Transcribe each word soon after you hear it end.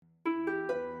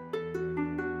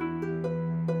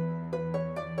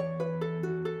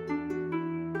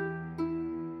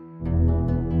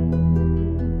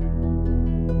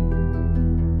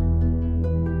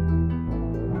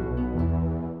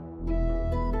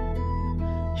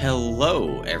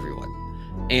Hello, everyone,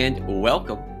 and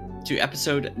welcome to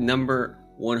episode number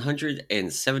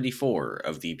 174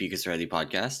 of the Serenity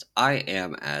podcast. I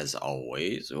am, as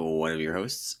always, one of your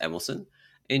hosts, emallson,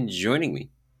 and joining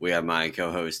me, we have my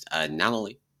co-host,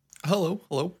 Anomoly.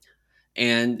 Hello.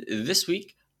 And this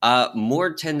week,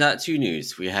 more 10.2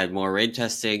 news. We had more raid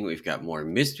testing. We've got more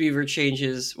Mistweaver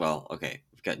changes. Well, okay,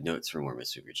 we've got notes for more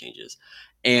Mistweaver changes.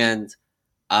 And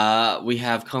we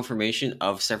have confirmation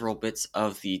of several bits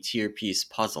of the tier piece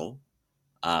puzzle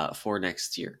for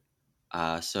next year.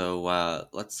 So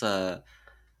let's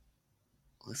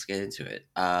get into it.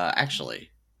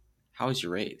 Actually, how was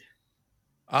your raid?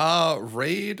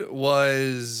 Raid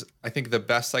was, I think the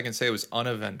best I can say, was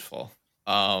uneventful.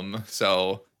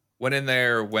 So went in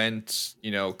there,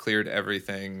 cleared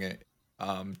everything.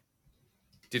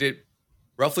 Did it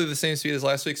roughly the same speed as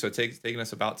last week, so it's taken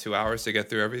us about 2 hours to get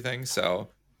through everything. So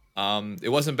it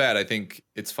wasn't bad. I think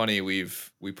it's funny, we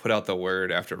put out the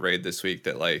word after raid this week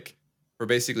that like for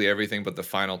basically everything but the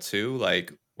final two,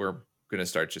 like we're gonna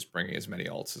start just bringing as many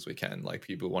alts as we can, like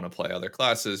people who want to play other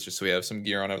classes, just so we have some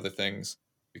gear on other things,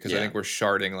 because I think we're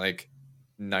sharding like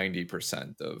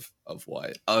 90% of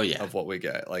what of what we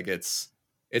get. Like it's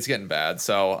getting bad.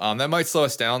 So that might slow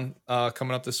us down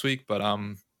coming up this week, but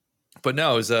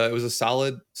no, it was a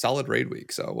solid raid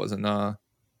week. So it wasn't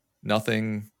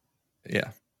nothing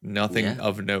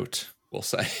of note, we'll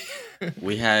say.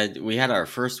 we had our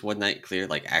first one night clear,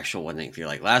 like actual one night clear.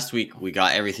 Like last week, we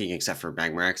got everything except for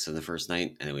Magmarax in the first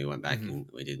night, and then we went back and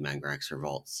we did Magmarax for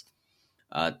vaults.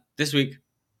 This week,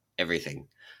 everything.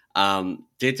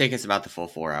 Did take us about the full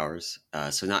 4 hours,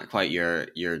 so not quite your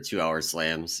 2 hour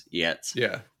slams yet.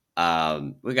 Yeah.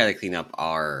 We got to clean up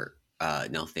our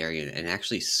Neltharion, and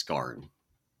actually Skarn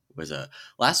was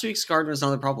last week. Skarn was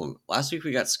not a problem. Last week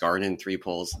we got Skarn in 3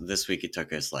 pulls. This week it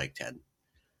took us like 10,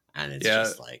 and it's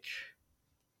just like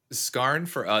Skarn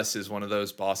for us is one of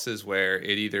those bosses where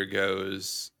it either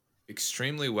goes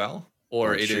extremely well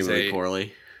or it is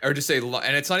poorly. Or just say,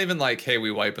 and it's not even like, hey,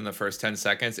 we wipe in the first 10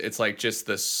 seconds. It's like just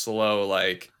the slow,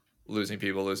 like losing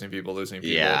people.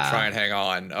 Yeah. Try and hang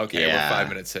on. Okay, we're 5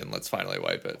 minutes in. Let's finally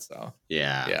wipe it. So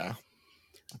yeah.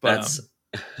 But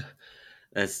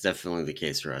that's definitely the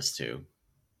case for us too.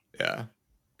 Yeah,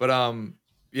 but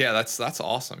that's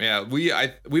awesome. Yeah, we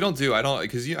don't do, I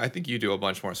think you do a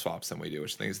bunch more swaps than we do,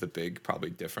 which I think is the big probably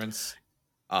difference.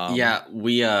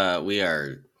 We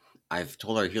are. I've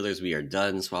told our healers we are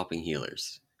done swapping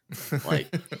healers. Like,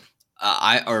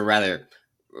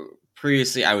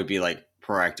 previously I would be like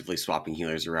proactively swapping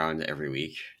healers around every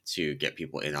week to get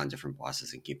people in on different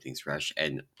bosses and keep things fresh.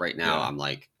 And right now I'm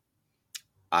like,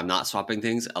 I'm not swapping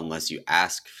things unless you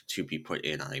ask to be put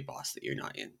in on a boss that you're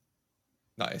not in.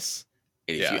 Nice.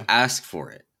 And if you ask for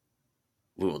it,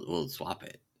 we'll swap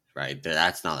it. Right?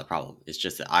 That's not a problem. It's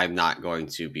just that I'm not going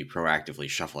to be proactively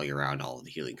shuffling around all of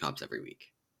the healing comps every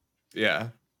week.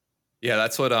 Yeah.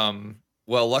 That's what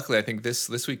well, luckily, I think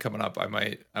this week coming up, I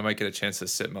might get a chance to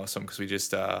sit most of them, because we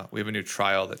just we have a new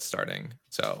trial that's starting.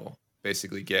 So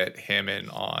basically, get him in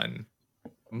on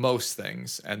most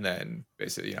things, and then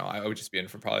basically, I would just be in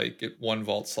for probably get one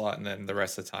vault slot, and then the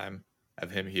rest of the time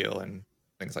have him heal and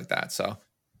things like that. So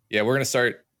yeah, we're gonna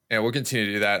start. Yeah, we'll continue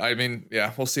to do that. I mean,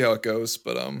 yeah, we'll see how it goes,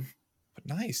 but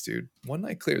nice, dude. One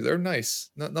night clear. They're nice.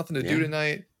 Nothing to do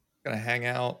tonight. Gonna hang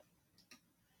out.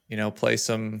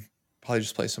 Probably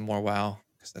just play some more WoW,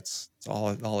 because that's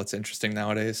all that's interesting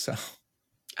nowadays. So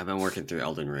I've been working through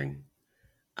Elden Ring.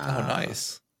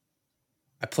 Nice.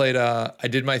 I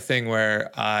did my thing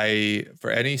where for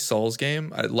any Souls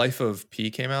game, Life of P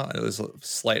came out. It was a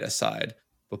slight aside,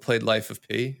 but played Life of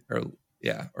P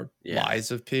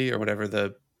Lies of P, or whatever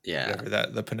the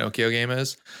Pinocchio game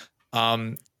is.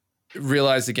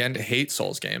 Realized again to hate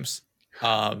Souls games.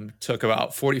 Took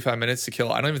about 45 minutes to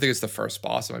kill. I don't even think it's the first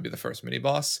boss. It might be the first mini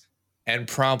boss, and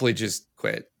promptly just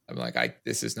quit. I'm like,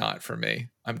 this is not for me.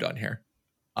 I'm done here.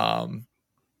 But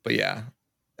yeah,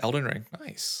 Elden Ring,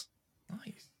 nice.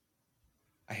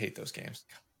 I hate those games.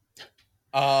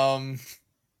 All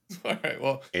right.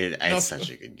 Well, it's such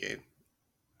a good game.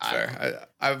 Fair.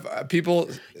 I've people.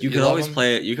 You can always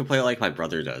play it. You can play it like my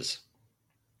brother does.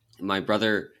 My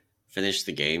brother finished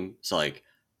the game, so like,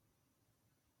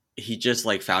 he just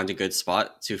like found a good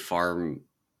spot to farm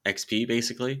XP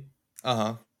basically.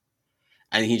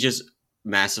 And he just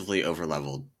massively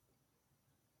overleveled.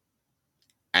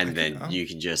 And then you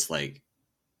can just like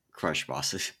crush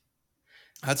bosses.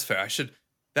 That's fair.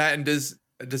 And does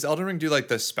Elden Ring do like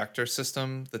the Spectre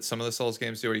system that some of the Souls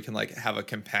games do, where you can like have a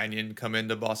companion come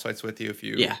into boss fights with you if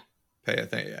you pay a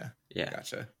thing? Yeah.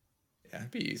 Gotcha. Yeah,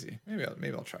 it'd be easy. Maybe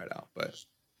I'll try it out. But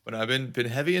But I've been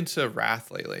heavy into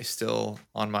Wrath lately, still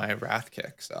on my Wrath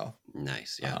kick. So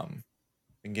Nice. Yeah. um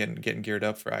been getting geared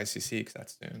up for ICC because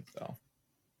that's soon. So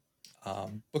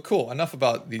but cool. Enough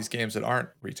about these games that aren't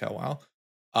retail WoW.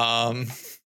 Um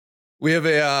We have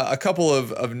a couple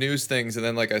of news things, and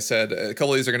then, like I said, a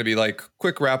couple of these are going to be like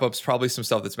quick wrap ups, probably some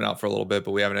stuff that's been out for a little bit,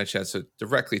 but we haven't had a chance to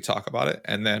directly talk about it.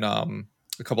 And then a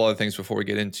couple other things before we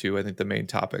get into, I think, the main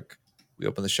topic we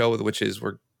open the show with, which is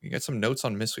we get some notes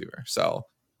on Mistweaver. So,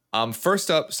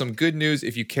 first up, some good news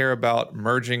if you care about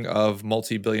merging of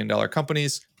multi-billion-dollar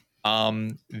companies.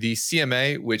 The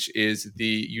CMA, which is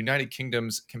the United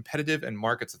Kingdom's Competitive and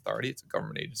Markets Authority, it's a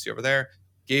government agency over there,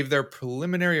 gave their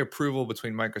preliminary approval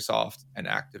between Microsoft and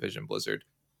Activision Blizzard.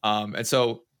 And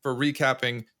so, for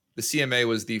recapping, the CMA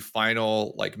was the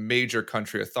final like major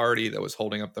country authority that was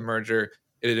holding up the merger.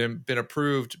 It had been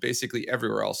approved basically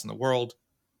everywhere else in the world.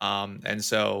 And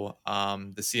so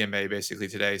the CMA basically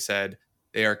today said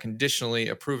they are conditionally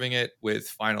approving it with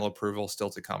final approval still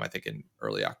to come, I think in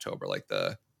early October, like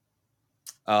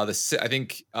I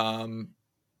think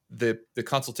the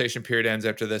consultation period ends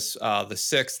after this the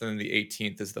 6th, and then the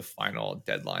 18th is the final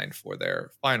deadline for their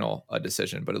final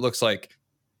decision. But it looks like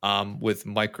with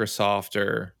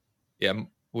Microsoft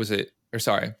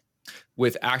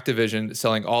with Activision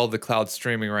selling all the cloud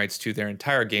streaming rights to their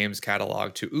entire games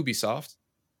catalog to Ubisoft,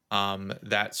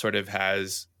 that sort of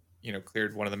has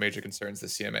cleared one of the major concerns the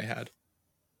CMA had,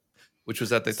 which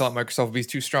was that they thought Microsoft would be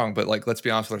too strong. But like, let's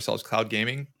be honest with ourselves, cloud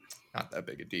gaming, not that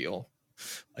big a deal.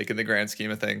 Like in the grand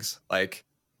scheme of things, like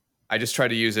I just try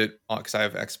to use it because I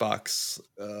have Xbox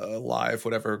Live,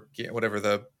 whatever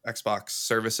the Xbox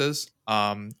service is,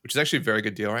 which is actually a very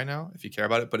good deal right now if you care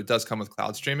about it. But it does come with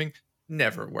cloud streaming.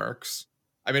 Never works.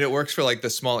 I mean, it works for like the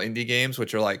small indie games,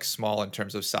 which are like small in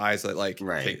terms of size, that like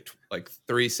take like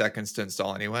 3 seconds to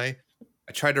install anyway.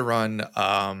 I tried to run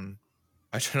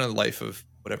Life of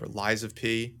whatever Lies of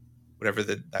P, whatever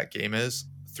that game is,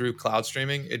 through cloud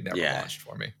streaming. It never launched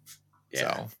for me.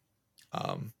 Yeah.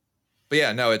 So, but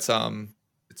yeah, no, it's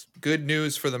good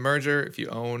news for the merger. If you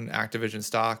own Activision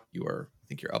stock, I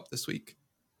think you're up this week.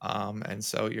 And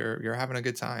so you're having a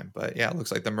good time. But yeah, it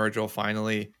looks like the merger will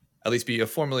finally at least be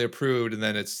formally approved, and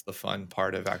then it's the fun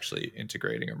part of actually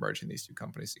integrating or merging these two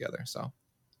companies together. So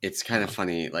it's kind of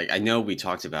funny. Like, I know we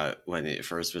talked about when it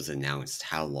first was announced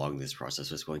how long this process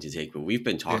was going to take, but we've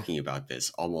been talking about this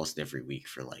almost every week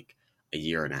for like a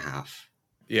year and a half.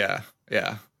 Yeah.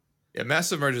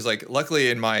 Massive mergers. Like, luckily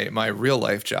in my real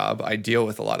life job, I deal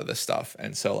with a lot of this stuff,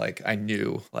 and so like I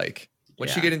knew like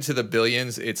once you get into the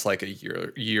billions, it's like a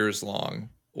years long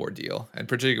ordeal, and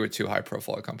particularly with two high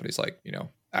profile companies like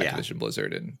Activision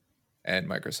Blizzard and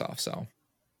Microsoft. So,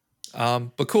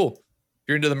 but cool. If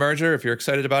you're into the merger, if you're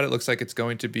excited about it, looks like it's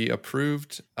going to be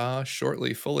approved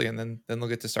shortly, fully, and then they'll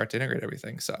get to start to integrate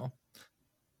everything. So,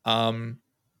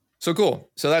 so cool.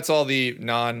 So that's all the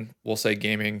we'll say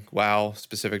gaming WoW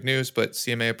specific news, but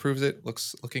CMA approves it.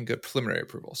 Looking good. Preliminary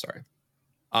approval. Sorry.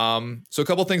 So a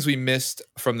couple things we missed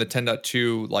from the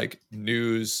 10.2 like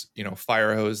news,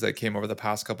 fire hose that came over the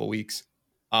past couple weeks.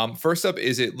 First up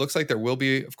is it looks like there will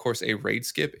be, of course, a raid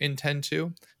skip in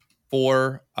 10.2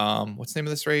 for what's the name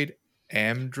of this raid?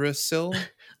 Amirdrassil.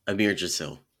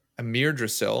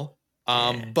 Amirdrassil.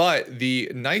 But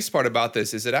the nice part about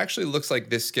this is it actually looks like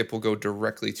this skip will go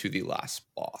directly to the last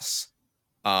boss.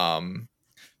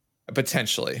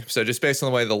 Potentially. So just based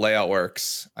on the way the layout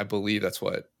works, I believe that's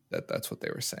what they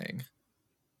were saying.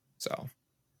 So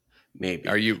maybe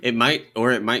it might go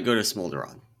to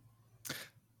Smolderon.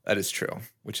 That is true,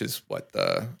 which is what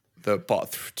the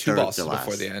two bosses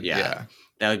before the end. Yeah.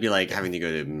 That would be like having to go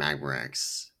to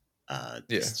Magmorax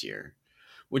this year,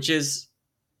 which is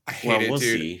I hate it, dude.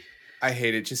 See. I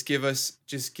hate it. Just give us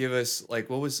like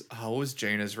what was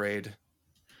Jaina's raid?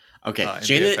 Okay,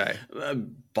 Jaina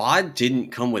Bod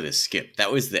didn't come with a skip.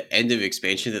 That was the end of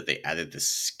expansion that they added the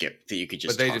skip that you could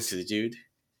just talk to the dude.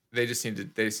 They just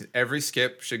need every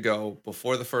skip should go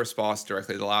before the first boss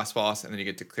directly to the last boss, and then you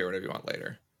get to clear whatever you want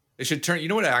later. It should turn. You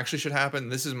know what actually should happen?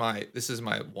 This is my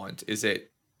want.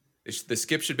 The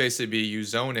skip should basically be you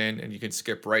zone in and you can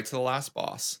skip right to the last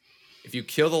boss. If you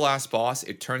kill the last boss,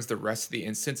 it turns the rest of the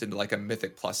instance into like a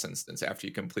Mythic Plus instance after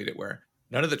you complete it, where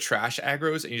none of the trash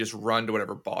aggros and you just run to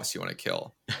whatever boss you want to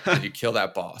kill and you kill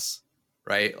that boss,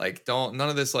 right? Like none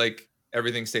of this like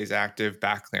everything stays active,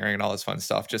 back clearing and all this fun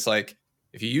stuff. Just like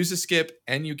if you use a skip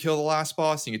and you kill the last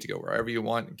boss, you get to go wherever you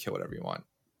want and kill whatever you want.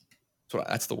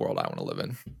 That's the world I want to live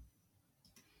in.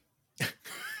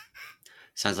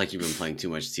 Sounds like you've been playing too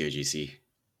much TOGC.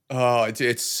 Oh,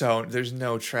 it's so there's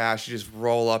no trash. You just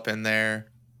roll up in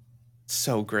there. It's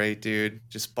so great, dude.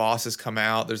 Just bosses come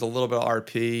out. There's a little bit of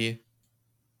RP.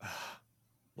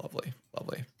 Lovely,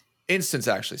 lovely. Instance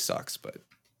actually sucks, but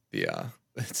the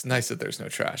it's nice that there's no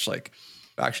trash. Like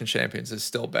Faction Champions is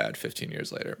still bad 15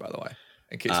 years later, by the way,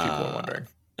 in case people are wondering.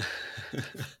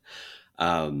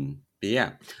 But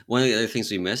yeah, one of the other things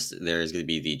we missed, there is going to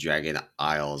be the Dragon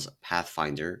Isles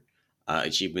Pathfinder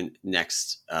achievement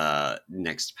next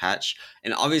patch,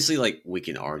 and obviously, like, we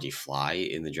can already fly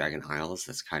in the Dragon Isles.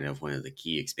 That's kind of one of the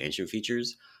key expansion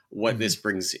features. What this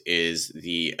brings is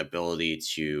the ability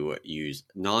to use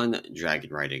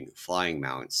non-dragon riding flying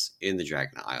mounts in the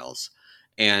Dragon Isles,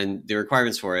 and the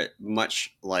requirements for it,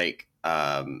 much like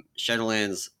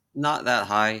Shadowlands, not that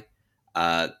high.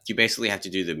 You basically have to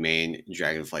do the main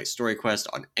Dragonflight story quest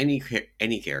on any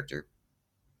character.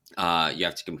 You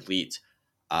have to complete,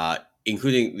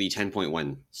 including the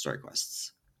 10.1 story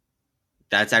quests.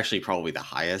 That's actually probably the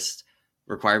highest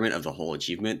requirement of the whole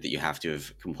achievement, that you have to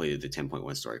have completed the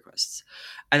 10.1 story quests.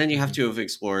 And then you have to have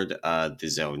explored the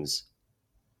zones,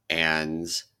 and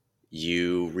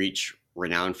you reach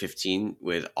Renown 15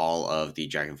 with all of the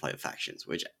Dragonflight factions,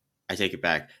 which I take it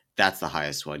back. That's the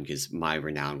highest one, because my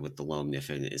Renown with the Loam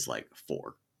Niffin is like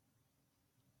 4.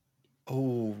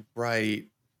 Oh, right.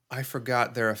 I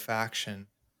forgot they're a faction.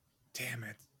 Damn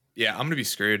it. Yeah, I'm gonna be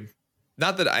screwed.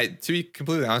 Not that to be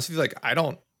completely honest with you, like I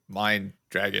don't mind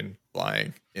dragon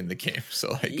flying in the game.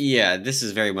 So like, yeah, this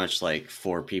is very much like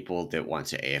for people that want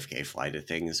to AFK fly to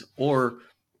things, or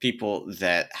people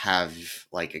that have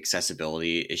like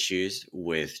accessibility issues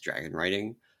with dragon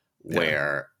riding,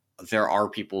 where there are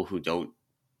people who don't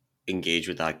engage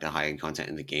with like the high end content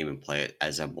in the game and play it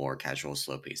as a more casual,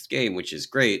 slow paced game, which is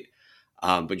great.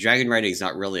 But dragon riding is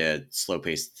not really a slow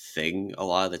paced thing a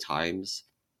lot of the times.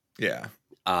 Yeah.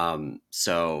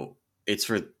 So it's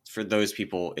for those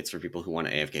people. It's for people who want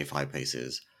to AFK fly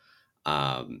places.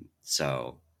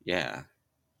 So yeah,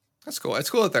 That's cool. It's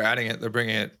cool that they're adding it. They're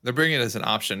bringing it. They're bringing it as an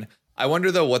option. I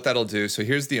wonder though what that'll do. So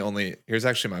here's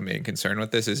actually my main concern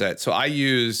with this is that so I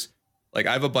use like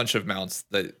I have a bunch of mounts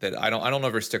that I don't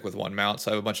ever stick with one mount.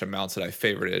 So I have a bunch of mounts that I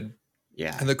favorited.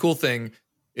 yeah, And the cool thing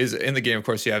is in the game, of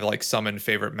course, you have like summon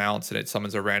favorite mounts and it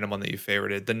summons a random one that you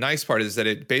favorited. The nice part is that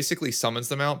it basically summons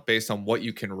them out based on what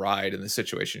you can ride in the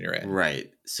situation you're in.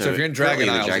 right. So if you're in Dragon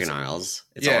Isles,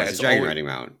 It's always a dragon riding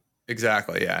mount.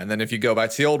 Exactly, yeah. And then if you go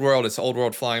back to the old world, it's old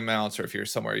world flying mounts, or if you're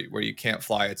somewhere where you can't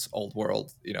fly, it's old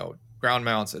world, ground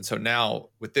mounts. And so now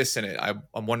with this in it,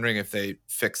 I'm wondering if they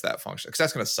fix that function, because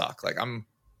that's going to suck. Like I'm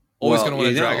always going to want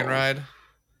a dragon ride.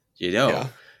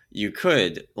 You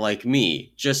could, like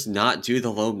me, just not do the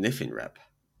Loam Niffin rep.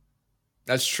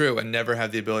 That's true, and never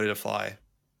have the ability to fly.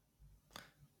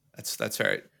 That's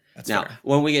right. That's now fair.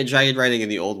 When we get dragon riding in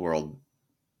the old world,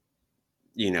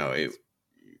 it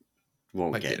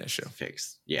won't Might get be an issue.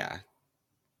 fixed. Yeah.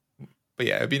 But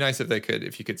yeah, it'd be nice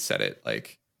if you could set it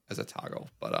like as a toggle.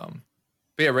 But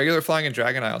yeah, regular flying in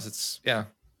Dragon Isles, it's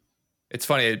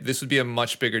funny. This would be a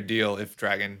much bigger deal if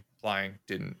dragon flying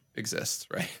didn't exist,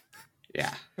 right?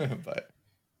 Yeah. but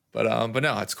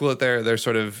no, it's cool that they're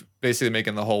sort of basically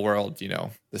making the whole world,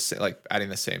 like adding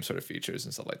the same sort of features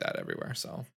and stuff like that everywhere.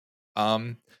 So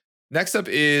next up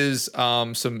is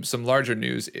some larger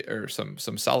news, or some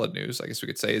solid news, I guess we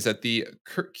could say, is that the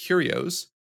curios,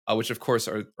 which of course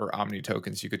are Omni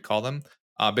tokens, you could call them,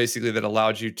 basically that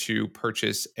allowed you to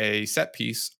purchase a set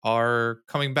piece, are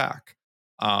coming back.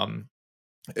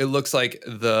 It looks like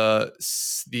the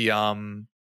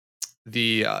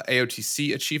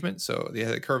AOTC achievement, so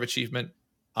the curve achievement,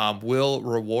 will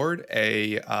reward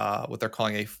a what they're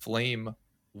calling a flame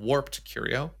warped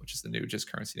curio, which is the new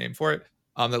just currency name for it,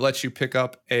 that lets you pick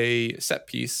up a set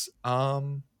piece,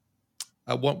 one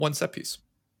set piece.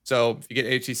 So if you get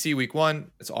AOTC week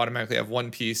 1, it's automatically have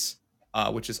one piece,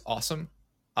 which is awesome.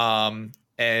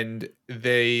 And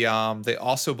they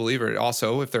also believe, or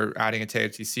also if they're adding it to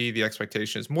AOTC, the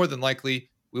expectation is more than likely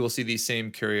we will see these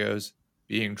same curios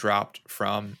being dropped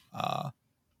from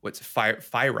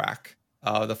Fyrak,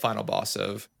 the final boss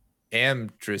of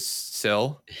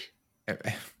Amirdrassil. Is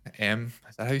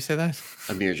that how you say that?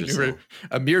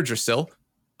 Amirdrassil.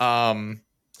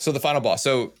 So the final boss.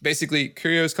 So basically,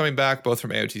 curios coming back both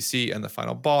from AOTC and the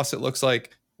final boss, it looks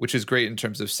like, which is great in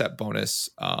terms of set bonus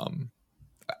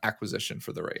acquisition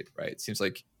for the raid, right? It seems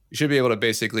like you should be able to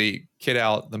basically kit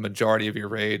out the majority of your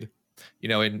raid, in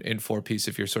 4-piece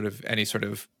if you're sort of any sort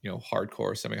of,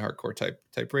 hardcore, semi-hardcore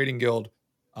type raiding guild,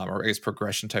 or I guess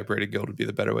progression type raiding guild would be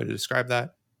the better way to describe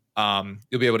that.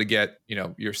 You'll be able to get,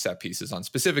 your set pieces on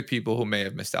specific people who may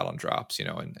have missed out on drops,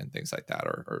 and things like that,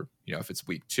 or if it's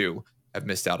week 2, have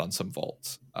missed out on some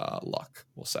vault luck,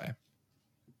 we'll say.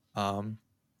 But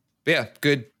yeah,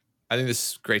 good. I think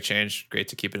this is great change. Great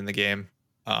to keep it in the game.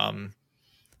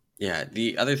 Yeah,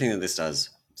 the other thing that this does,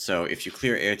 So if you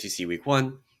clear AOTC week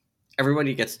 1,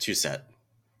 everybody gets 2 set.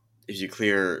 If you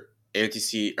clear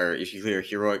AOTC, or if you clear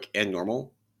Heroic and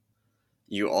Normal,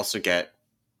 you also get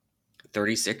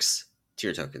 36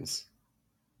 tier tokens,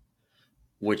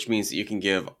 which means that you can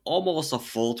give almost a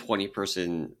full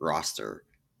 20-person roster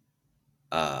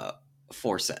 4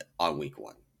 set on week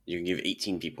 1. You can give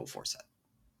 18 people 4 set.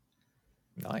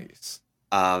 Nice.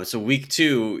 So week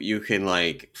 2, you can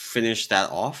like finish that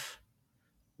off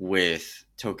with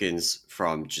tokens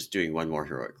from just doing one more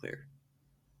heroic clear.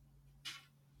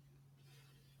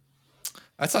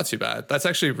 That's not too bad. That's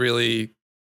actually really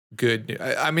good.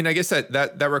 I mean, I guess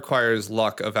that requires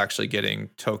luck of actually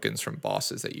getting tokens from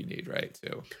bosses that you need, right?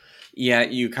 Too. Yeah,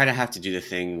 you kind of have to do the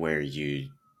thing where you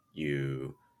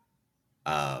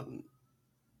um,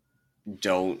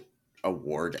 don't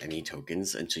award any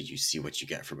tokens until you see what you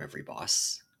get from every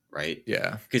boss, right?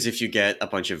 Yeah. Because if you get a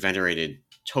bunch of venerated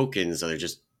tokens that are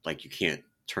just like you can't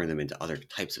turn them into other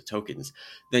types of tokens,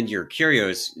 then your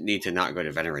curios need to not go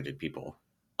to venerated people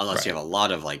unless you have a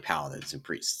lot of like paladins and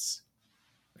priests.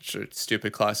 Which are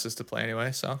stupid classes to play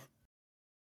anyway, so.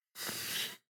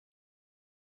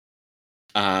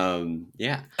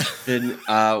 Yeah. Then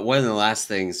one of the last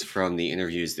things from the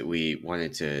interviews that we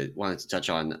wanted to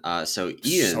touch on. So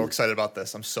Ian, so excited about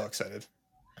this. I'm so excited.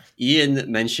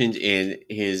 Ian mentioned in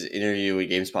his interview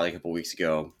with GameSpot a couple weeks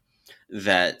ago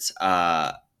that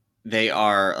they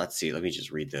are. Let's see. Let me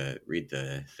just read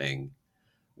the thing.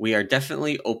 We are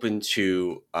definitely open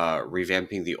to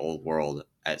revamping the old world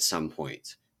at some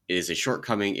point. It is a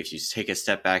shortcoming if you take a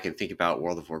step back and think about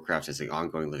World of Warcraft as an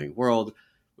ongoing living world.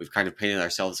 We've kind of painted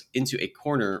ourselves into a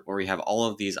corner where we have all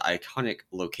of these iconic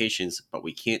locations, but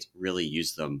we can't really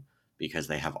use them because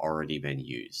they have already been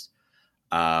used.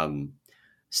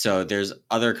 So there's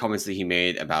other comments that he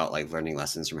made about like learning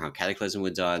lessons from how Cataclysm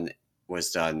was done,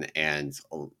 and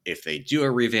if they do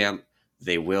a revamp,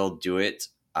 they will do it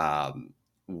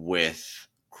with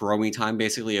growing time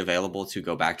basically available to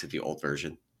go back to the old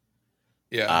version.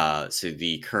 Yeah. So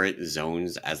the current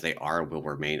zones as they are will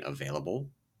remain available.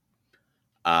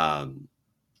 But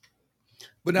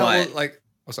now, but like,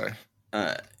 oh, sorry.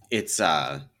 It's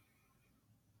I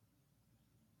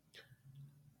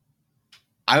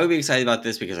would be excited about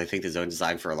this because I think the zone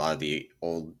design for a lot of the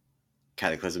old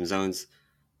Cataclysm zones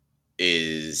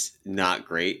is not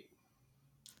great.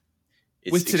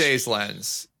 It's with today's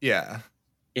lens, yeah.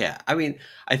 Yeah, I mean,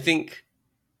 I think,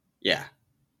 yeah,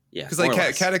 because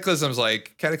like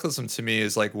Cataclysm to me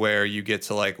is like where you get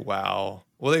to like WoW.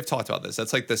 Well, they've talked about this.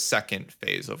 That's like the second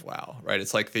phase of WoW, right?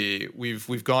 It's like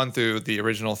we've gone through the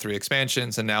original 3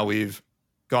 expansions, and now we've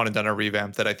gone and done a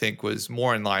revamp that I think was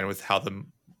more in line with how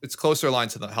it's closer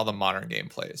aligned to how the modern game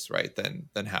plays, right?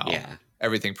 Than how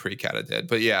everything pre-Cata did.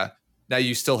 But yeah, now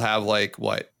you still have like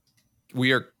what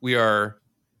we have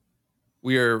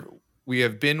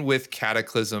been with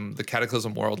the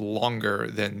Cataclysm world longer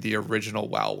than the original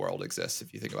WoW world exists,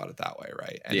 if you think about it that way,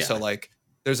 right? And so like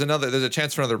there's a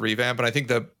chance for another revamp, and I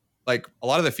think like a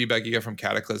lot of the feedback you get from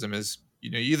Cataclysm is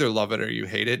you either love it or you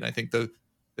hate it. And I think the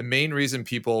main reason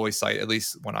people always cite, at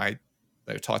least when I've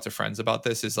talked to friends about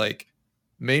this, is like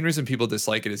main reason people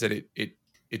dislike it is that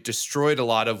it destroyed a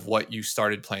lot of what you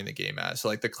started playing the game as. So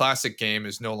like the classic game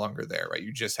is no longer there, right?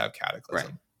 You just have Cataclysm.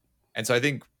 Right. And so I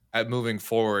think moving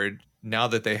forward, now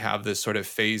that they have this sort of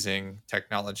phasing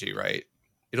technology, right,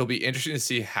 it'll be interesting to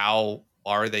see how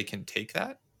far they can take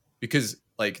that, because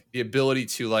like the ability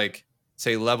to like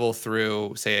say level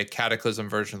through say a Cataclysm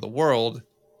version of the world,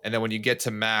 and then when you get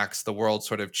to max, the world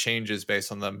sort of changes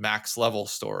based on the max level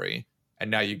story,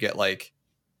 and now you get like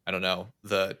I don't know,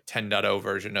 the 10.0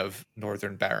 version of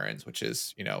Northern Barrens, which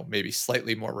is maybe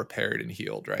slightly more repaired and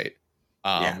healed, right,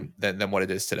 than what it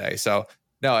is today. So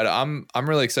no, I'm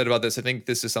really excited about this. I think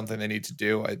this is something they need to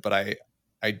do, but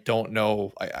I don't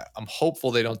know. I'm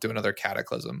hopeful they don't do another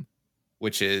Cataclysm,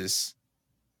 which is,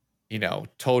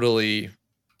 totally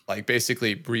like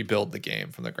basically rebuild the game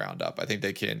from the ground up. I think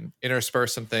they can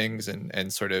intersperse some things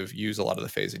and sort of use a lot of the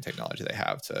phasing technology they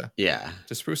have to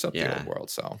spruce up the old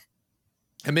world. So,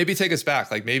 and maybe take us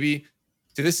back. Like maybe,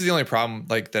 see, this is the only problem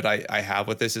like that I have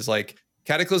with this is like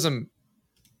Cataclysm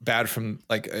bad from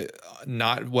like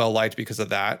not well liked because of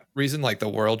that reason, like the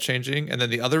world changing. And then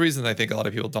the other reason I think a lot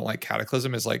of people don't like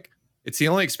Cataclysm is like it's the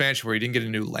only expansion where you didn't get a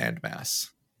new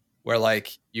landmass, where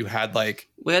like you had like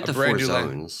we had the 4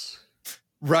 zones,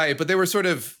 right? But they were sort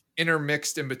of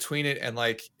intermixed in between it. And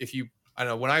like if you, I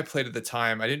don't know, when I played at the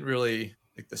time, I didn't really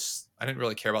like this. I didn't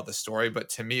really care about the story, but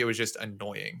to me it was just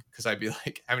annoying because I'd be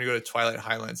like having to go to Twilight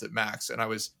Highlands at max, and I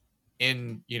was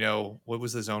in what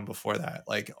was the zone before that,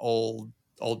 like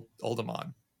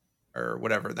Oldemon or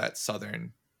whatever that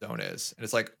southern zone is, and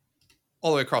it's like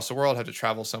all the way across the world, had to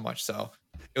travel so much. So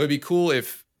it would be cool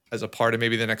if, as a part of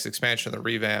maybe the next expansion, the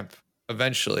revamp,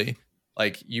 eventually,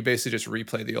 like you basically just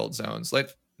replay the old zones, like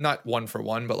not one for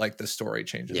one, but like the story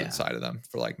changes Yeah. inside of them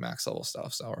for like max level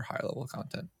stuff, so or higher level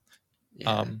content.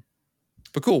 Yeah.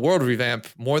 But cool, world revamp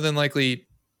more than likely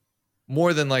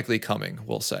coming.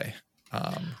 We'll say.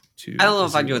 To I don't know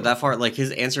if I'd go Zero. that far. Like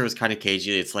his answer was kind of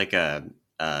cagey. It's like we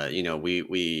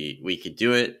could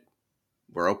do it.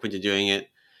 We're open to doing it,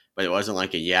 but it wasn't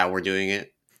like a yeah, we're doing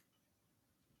it.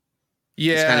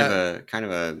 It's Yeah, kind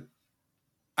of a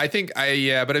I think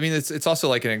yeah, but I mean it's also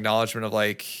like an acknowledgement of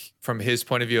like from his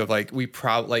point of view of like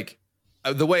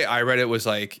the way I read it was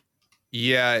like,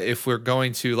 yeah, if we're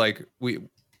going to like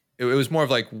it was more of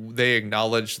like they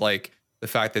acknowledged like the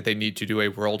fact that they need to do a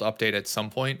world update at some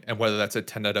point, and whether that's a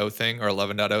 10.0 thing or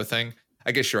 11.0 thing.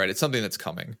 I guess you're right. It's something that's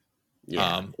coming.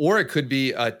 yeah. Or it could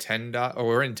be a 10 dot, or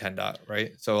we're in 10 dot,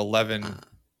 right? So 11.0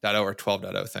 or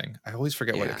 12.0 thing. I always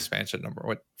forget what expansion number,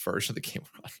 what version of the game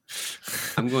we're on.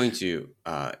 I'm going to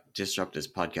disrupt this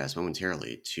podcast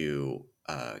momentarily to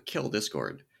kill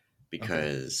Discord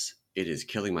because it is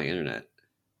killing my internet.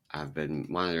 I've been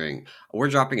monitoring. We're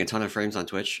dropping a ton of frames on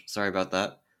Twitch. Sorry about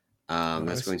that.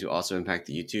 That's going to also impact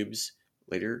the YouTubes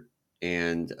later.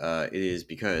 And it is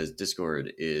because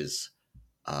Discord is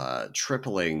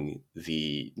tripling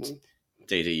the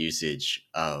data usage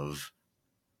of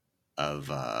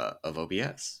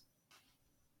OBS.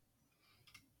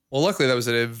 Well, luckily that was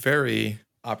at a very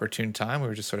opportune time. We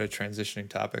were just sort of transitioning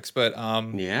topics, but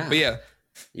yeah.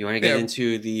 You want to get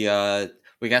into the?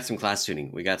 We got some class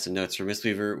tuning. We got some notes for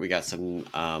Mistweaver. We got some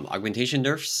augmentation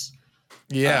nerfs.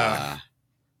 Yeah,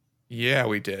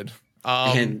 we did.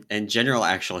 And general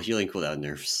actual healing cooldown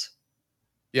nerfs.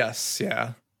 Yes,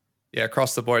 yeah,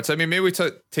 across the board. So I mean, maybe we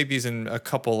take these in a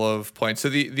couple of points. So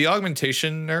the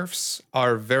augmentation nerfs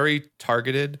are very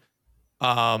targeted.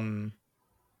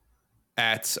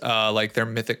 At like their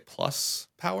Mythic Plus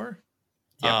power.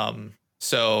 Yep.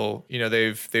 So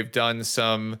they've done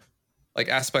some like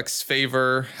aspects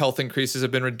favor, health increases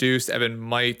have been reduced, Evan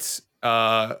Might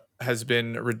has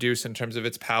been reduced in terms of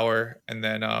its power, and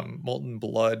then Molten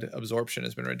Blood absorption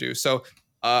has been reduced. So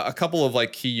a couple of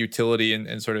like key utility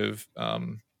and sort of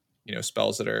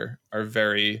spells that are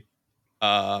very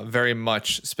very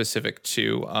much specific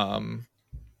to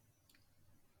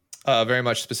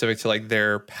like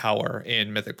their power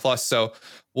in Mythic Plus. So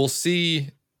we'll see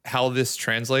how this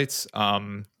translates. I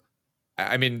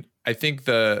mean, I think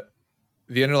the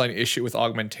underlying issue with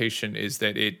augmentation is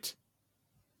that it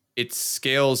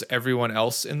scales everyone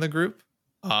else in the group,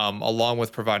 along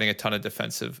with providing a ton of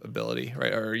defensive ability,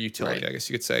 right, or utility, I guess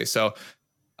you could say. So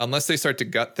unless they start to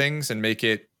gut things and make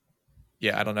it,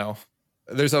 I don't know.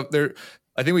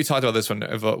 I think we talked about this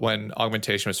when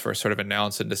augmentation was first sort of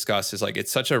announced and discussed, is like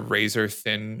it's such a razor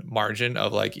thin margin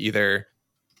of like either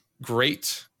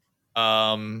great,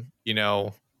 great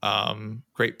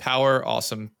power,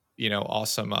 awesome,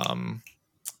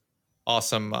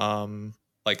 awesome,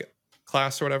 like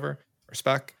class or whatever, or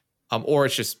spec, or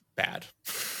it's just bad,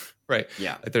 right?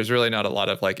 Yeah. Like there's really not a lot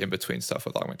of like in between stuff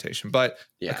with augmentation, but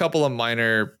a couple of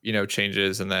minor,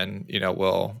 changes, and then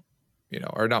we'll.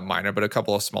 Or not minor, but a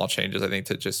couple of small changes, I think,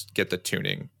 to just get the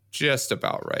tuning just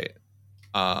about right.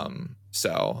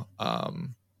 So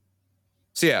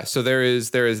there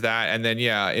is that. And then,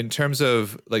 in terms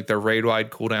of like the raid wide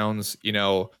cooldowns,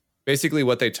 basically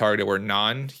what they targeted were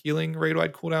non-healing raid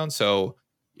wide cooldowns. So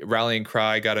Rallying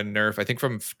Cry got a nerf, I think,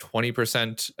 from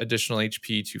 20% additional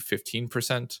HP to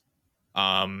 15%.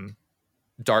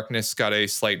 Darkness got a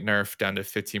slight nerf down to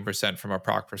 15% from a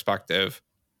proc perspective.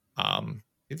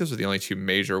 I think those are the only two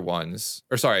major ones.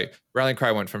 Or sorry, Rallying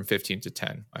Cry went from 15 to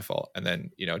 10. My fault. And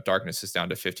then Darkness is down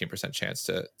to 15% chance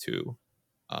to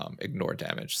ignore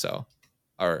damage. So,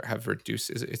 or have reduced.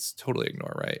 It's totally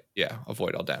ignore, right? Yeah,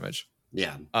 avoid all damage.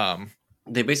 Yeah.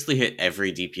 They basically hit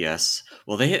every DPS.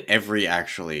 Well, they hit every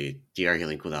actually DR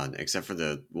healing cooldown except for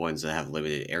the ones that have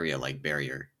limited area like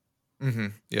barrier. Mm-hmm.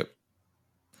 Yep.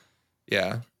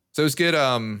 Yeah. So it's good.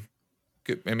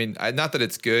 Good. I mean, not that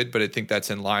it's good, but I think that's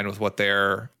in line with what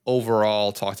they're overall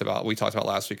we talked about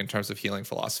last week in terms of healing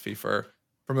philosophy for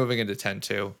moving into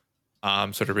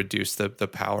 10.2, sort of reduce the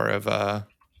power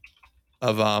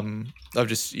of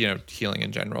just healing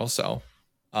in general. So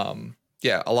a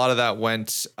lot of that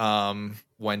went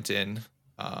in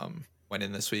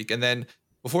this week. And then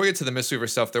before we get to the Mistweaver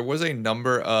stuff, there was a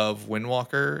number of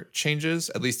Windwalker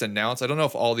changes, at least announced. I don't know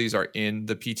if all these are in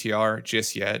the PTR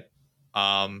just yet.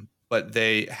 But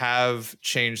they have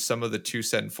changed some of the 2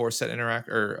 set and 4 set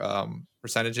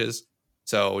percentages.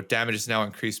 So damage is now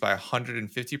increased by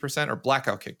 150%, or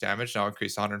blackout kick damage now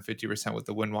increased 150% with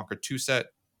the Windwalker 2 set.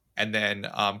 And then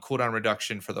cooldown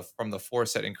reduction from the 4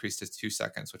 set increased to 2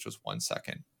 seconds, which was 1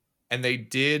 second. And they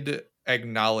did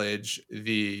acknowledge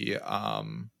the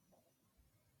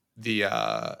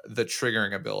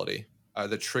triggering ability,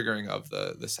 the triggering of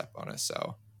the set bonus.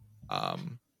 So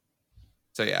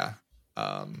yeah.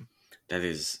 That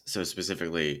is so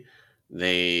specifically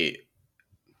they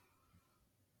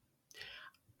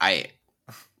I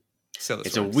So this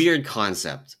it's a works. weird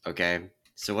concept, okay?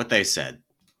 So what they said,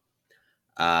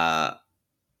 the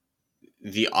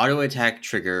auto attack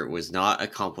trigger was not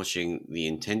accomplishing the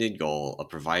intended goal of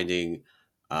providing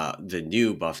the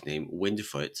new buff name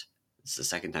Windfoot. It's the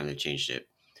second time they've changed it.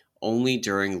 Only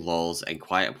during lulls and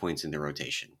quiet points in the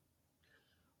rotation.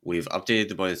 We've updated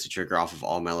the bonus to trigger off of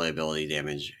all melee ability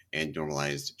damage and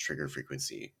normalized trigger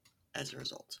frequency as a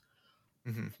result.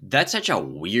 Mm-hmm. That's such a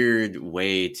weird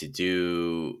way to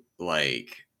do,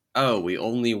 like, oh, we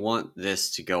only want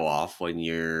this to go off when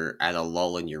you're at a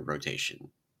lull in your rotation.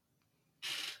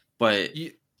 But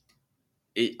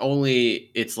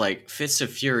it's like Fists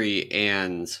of Fury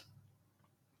and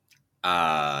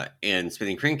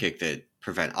Spinning Crane Kick that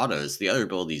prevent autos. The other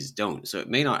abilities don't. So it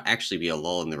may not actually be a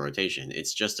lull in the rotation.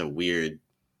 It's just a weird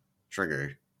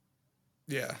trigger.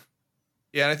 Yeah.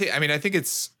 Yeah, and I think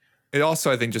it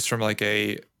also, I think, just from like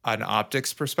an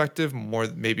optics perspective,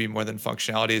 maybe more than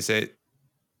functionality, is it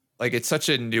like it's such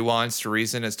a nuanced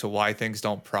reason as to why things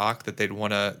don't proc that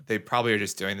they probably are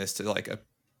just doing this to like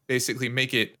basically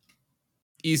make it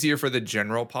easier for the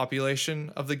general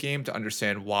population of the game to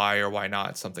understand why or why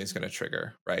not something's going to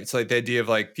trigger, right? So like the idea of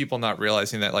like people not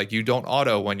realizing that like you don't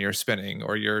auto when you're spinning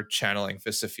or you're channeling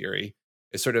Fist of Fury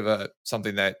is sort of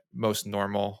something that most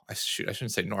normal, I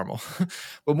shouldn't say normal,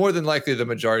 but more than likely the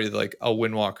majority of like a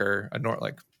Windwalker,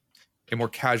 like a more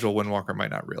casual Windwalker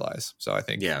might not realize. So I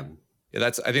think I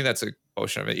think that's a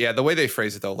portion of it. Yeah, the way they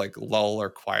phrase it though, like lull or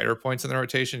quieter points in the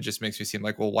rotation, just makes me seem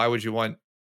like, well, why would you want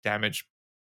damage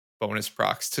bonus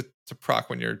procs to proc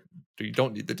when you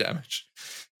don't need the damage?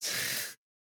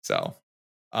 So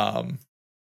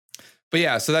but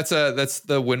yeah, so that's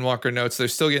the Windwalker notes. They're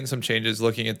still getting some changes,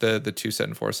 looking at the 2 set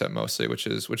and 4 set mostly, which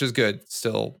is good.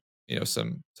 Still,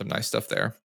 some nice stuff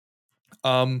there.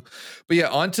 But yeah,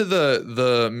 on to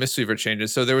the Mistweaver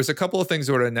changes. So there was a couple of things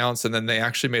that were announced, and then they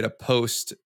actually made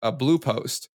a blue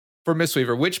post for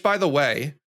Mistweaver, which, by the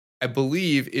way, I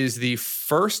believe is the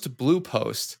first blue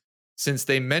post since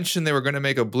they mentioned they were going to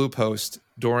make a blue post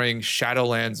during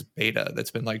Shadowlands beta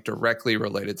that's been like directly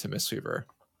related to Mistweaver.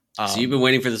 So you've been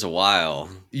waiting for this a while.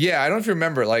 Yeah, I don't know if you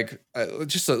remember, like,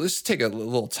 let's take a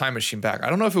little time machine back. I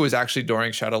don't know if it was actually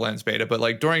during Shadowlands beta, but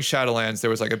like during Shadowlands, there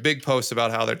was like a big post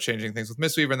about how they're changing things with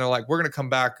Mistweaver, and they're like, we're going to come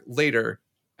back later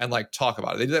and like talk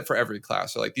about it. They did that for every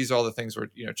class. So like, these are all the things we're,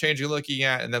 changing, looking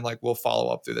at, and then like, we'll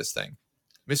follow up through this thing.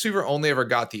 Mistweaver only ever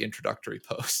got the introductory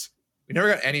post. We never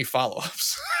got any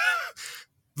follow-ups.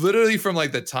 Literally from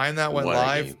like the time that went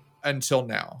live until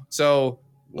now. So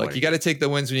like, you got to take the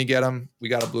wins when you get them. We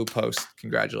got a blue post.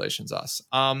 Congratulations, us.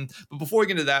 But before we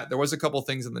get into that, there was a couple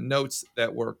things in the notes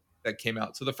that came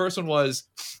out. So the first one was,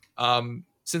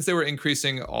 since they were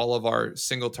increasing all of our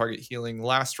single target healing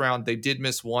last round, they did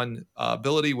miss one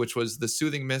ability, which was the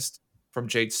Soothing Mist from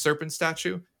Jade's Serpent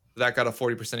statue. That got a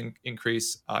 40%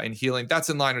 increase in healing. That's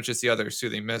in line with just the other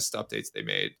Soothing Mist updates they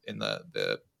made in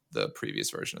the previous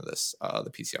version of this, the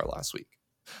PCR last week.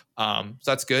 So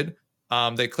that's good.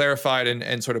 They clarified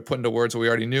and sort of put into words what we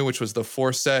already knew, which was the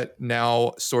 4 set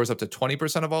now stores up to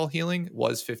 20% of all healing,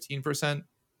 was 15%.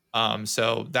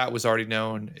 So that was already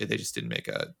known. They just didn't make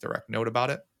a direct note about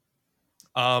it.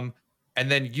 And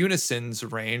then Unison's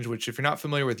range, which if you're not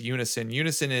familiar with Unison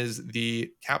is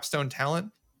the capstone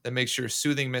talent that makes your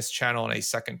Soothing Mist channel on a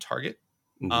second target.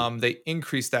 Mm-hmm. They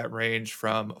increased that range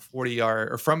from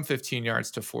 15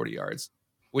 yards to 40 yards,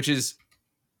 which is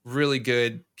really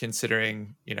good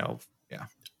considering,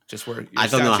 just where I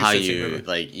don't know how you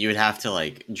you would have to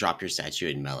like drop your statue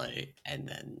in melee and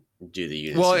then do the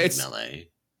Unison in melee.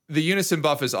 The Unison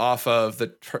buff is off of the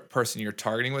person you're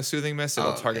targeting with Soothing Mist.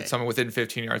 It'll target someone within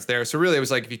 15 yards there. So really, it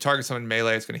was like if you target someone in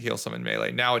melee, it's going to heal someone in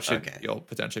melee. Now it should heal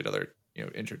potentially another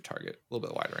injured target, a little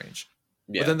bit wider range.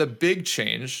 Yeah. But then the big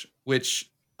change, which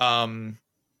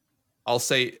I'll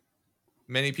say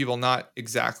many people not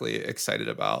exactly excited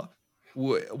about,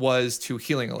 was to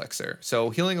Healing Elixir. So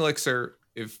Healing Elixir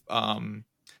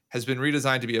has been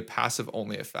redesigned to be a passive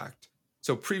only effect.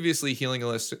 So previously, Healing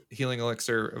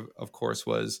Elixir, of course,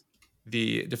 was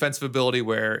the defensive ability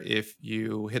where if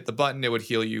you hit the button, it would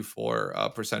heal you for a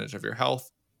percentage of your health.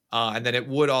 And then it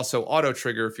would also auto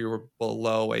trigger if you were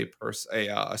below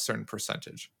a certain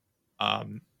percentage.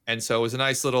 And so it was a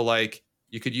nice little, like,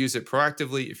 you could use it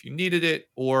proactively if you needed it,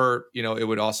 or it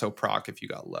would also proc if you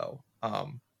got low.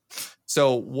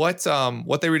 So what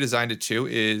they redesigned it to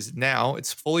is now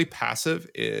it's fully passive.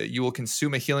 You will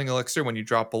consume a healing elixir when you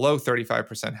drop below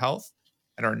 35% health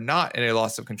and are not in a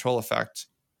loss of control effect,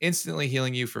 instantly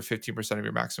healing you for 15% of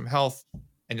your maximum health,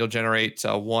 and you'll generate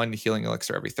 1 healing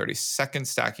elixir every 30 seconds,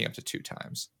 stacking up to 2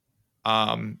 times.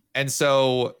 And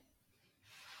so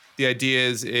the idea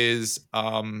is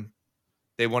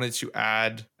they wanted to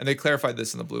add, and they clarified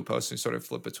this in the blue post, and sort of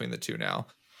flip between the two now.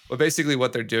 But basically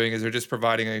what they're doing is they're just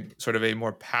providing a sort of a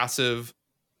more passive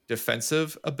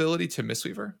defensive ability to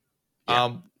Mistweaver,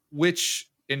 Yeah. which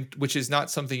is not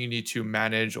something you need to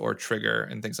manage or trigger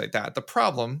and things like that. The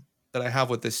problem that I have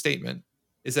with this statement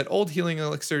is that old healing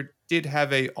elixir did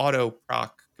have a auto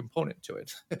proc component to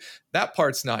it. That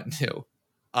part's not new.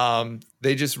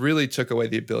 They just really took away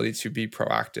the ability to be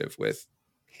proactive with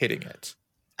hitting it.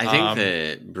 I think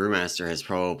that Brewmaster has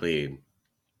probably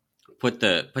put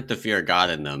the fear of God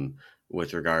in them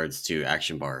with regards to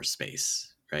action bar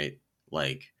space, right?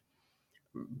 Like,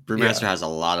 Brewmaster has a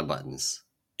lot of buttons,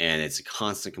 and it's a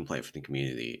constant complaint from the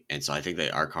community. And so I think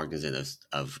they are cognizant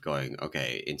of going,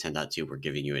 okay, in 10.2, we're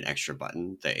giving you an extra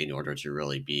button that in order to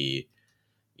really be,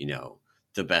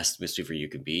 the best Mistweaver you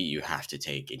can be, you have to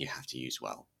take and you have to use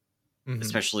well. Mm-hmm.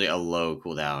 Especially a low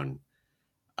cooldown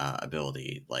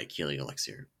ability like Healing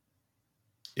Elixir.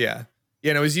 Yeah.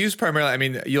 Yeah, and it was used primarily. I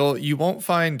mean, you won't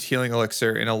find Healing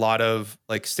Elixir in a lot of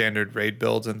like standard raid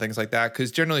builds and things like that, because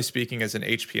generally speaking, as an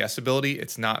HPS ability,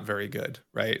 it's not very good,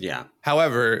 right? Yeah.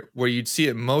 However, where you'd see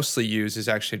it mostly used is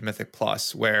actually in Mythic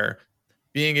Plus, where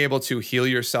being able to heal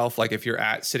yourself, like if you're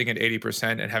sitting at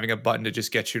 80% and having a button to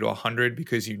just get you to 100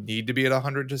 because you need to be at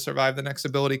 100 to survive the next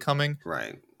ability coming,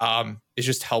 right? Is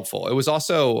just helpful. It was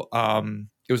also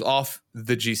it was off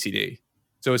the GCD.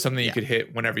 So it's something you could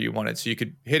hit whenever you wanted. So you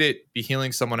could hit it, be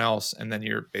healing someone else, and then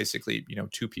you're basically,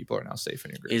 2 people are now safe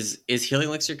in your group. Is Healing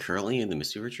Elixir currently in the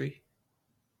Mistweaver tree?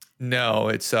 No,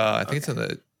 it's I think it's in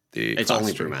the It's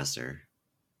only Brewmaster.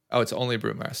 Oh, it's only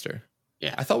Brewmaster.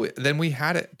 Yeah. I thought we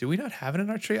had it. Do we not have it in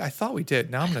our tree? I thought we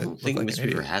did. Now I'm gonna think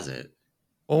Mistweaver has it.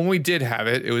 Well, when we did have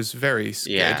it, it was very good.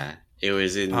 Yeah. It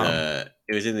was in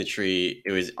the tree.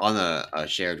 It was on a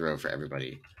shared row for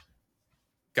everybody.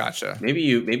 Gotcha. Maybe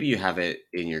you have it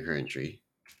in your current tree.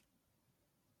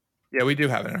 Yeah, we do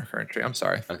have it in our current tree. I'm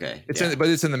sorry. Okay. But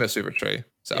it's in the Mistweaver tree.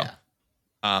 So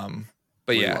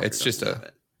but yeah, it's just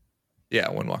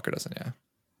Windwalker doesn't, yeah.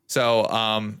 So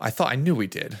I knew we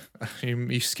did.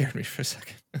 You scared me for a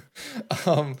second.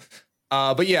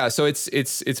 But yeah, so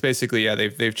it's basically,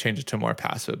 they've changed it to a more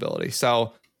passive ability.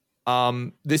 So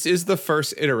this is the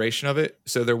first iteration of it.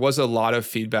 So there was a lot of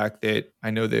feedback that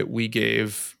I know that we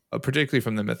gave, particularly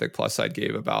from the Mythic Plus side,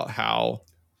 gave about how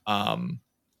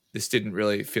this didn't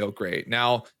really feel great.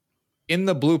 Now, in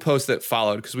the blue post that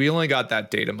followed, because we only got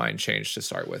that data mine change to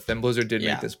start with, then Blizzard did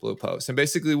make this blue post. And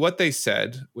basically what they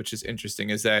said, which is interesting,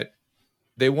 is that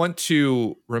they want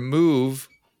to remove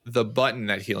the button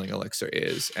that Healing Elixir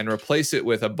is and replace it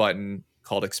with a button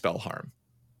called Expel Harm,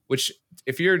 which,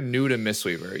 if you're new to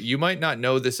Mistweaver, you might not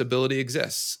know this ability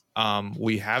exists.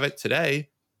 We have it today.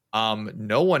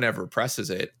 No one ever presses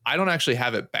it. I don't actually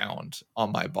have it bound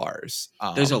on my bars.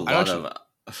 There's a lot of,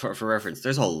 for reference,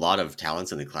 there's a lot of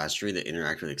talents in the class tree that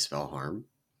interact with Expel Harm,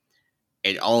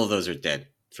 and all of those are dead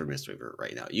for Mistweaver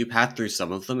right now. You path through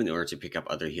some of them in order to pick up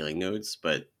other healing nodes,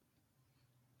 but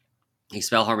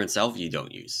Expel Harm itself, you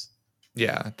don't use.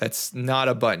 Yeah, that's not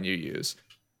a button you use.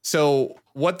 So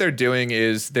what they're doing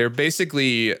is they're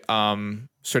basically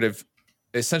sort of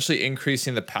essentially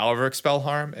increasing the power of Expel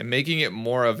Harm and making it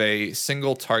more of a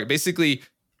single target, basically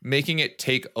making it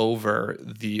take over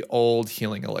the old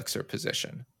Healing Elixir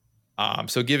position.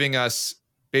 So giving us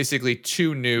basically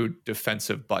 2 new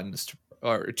defensive buttons,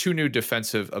 or 2 new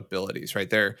defensive abilities, right?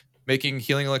 They're making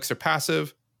Healing Elixir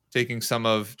passive, taking some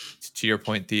of, to your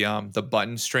point, the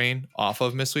button strain off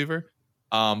of Mistweaver,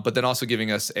 but then also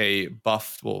giving us a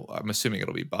buffed, well, I'm assuming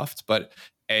it'll be buffed, but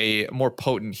a more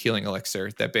potent Healing Elixir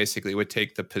that basically would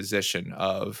take the position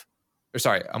of,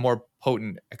 a more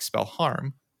potent Expel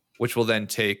Harm, which will then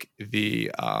take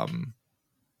the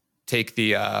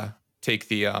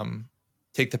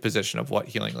position of what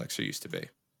Healing Elixir used to be.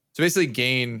 So basically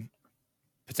gain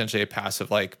potentially a passive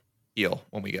like heal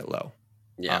when we get low.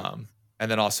 Yeah.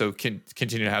 And then also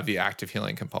continue to have the active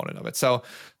healing component of it. So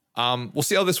we'll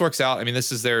see how this works out. I mean,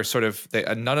 this is their sort of,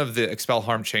 none of the Expel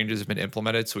Harm changes have been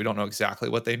implemented, so we don't know exactly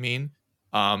what they mean.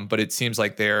 But it seems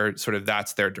like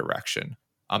that's their direction.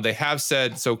 They have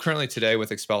said, so currently today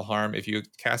with Expel Harm, if you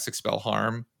cast Expel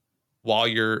Harm while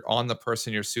you're on the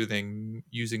person you're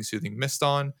using Soothing Mist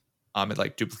on, it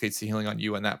like duplicates the healing on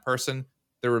you and that person.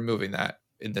 They're removing that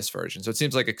in this version. So it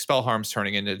seems like Expel Harm's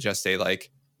turning into just a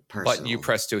like button you Personal.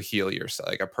 press to heal yourself,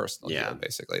 like a personal Yeah. heal,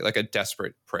 basically, like a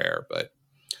desperate prayer, but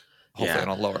hopefully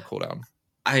Yeah. on a lower cooldown.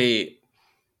 I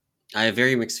have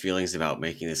very mixed feelings about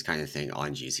making this kind of thing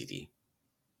on GCD.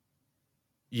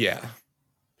 Yeah.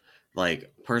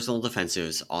 Like, personal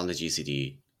defensives on the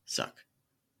GCD suck.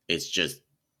 It's just,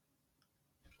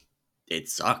 it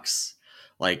sucks.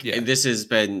 Like, Yeah. this has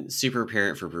been super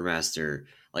apparent for Brewmaster.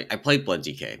 Like, I played Blood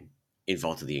DK in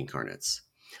Vault of the Incarnates.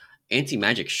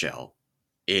 Anti-Magic Shell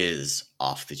is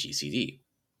off the GCD.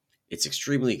 It's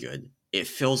extremely good. It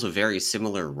fills a very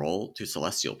similar role to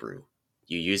Celestial Brew.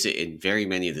 You use it in very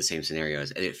many of the same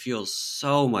scenarios, and it feels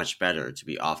so much better to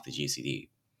be off the GCD.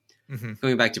 Mm-hmm.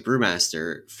 Going back to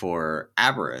Brewmaster for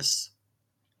Aberrus,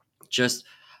 just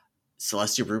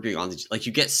Celestial Brew being on the, like,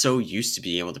 you get so used to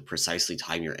being able to precisely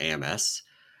time your AMS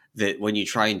that when you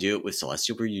try and do it with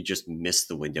Celestial Brew, you just miss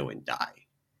the window and die.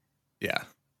 Yeah.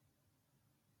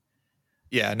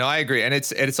 Yeah, no, I agree. And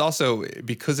it's also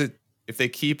because if they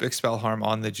keep Expel Harm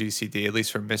on the GCD, at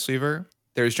least for Mistweaver,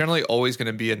 there's generally always going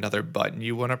to be another button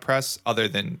you want to press other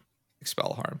than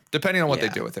Expel Harm, depending on what they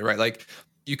do with it, right? Like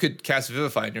you could cast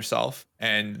Vivify on yourself,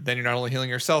 and then you're not only healing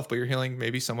yourself, but you're healing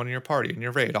maybe someone in your party, in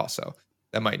your raid also,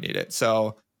 that might need it.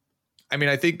 So, I mean,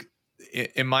 I think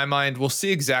in my mind, we'll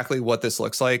see exactly what this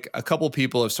looks like. A couple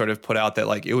people have sort of put out that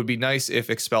like it would be nice if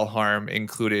Expel Harm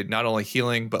included not only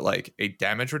healing, but like a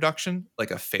damage reduction,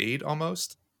 like a fade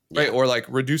almost, right? Or like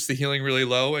reduce the healing really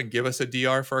low and give us a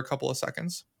DR for a couple of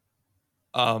seconds.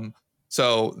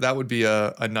 So that would be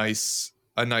a nice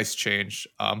change.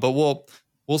 But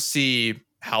we'll see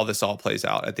how this all plays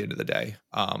out at the end of the day.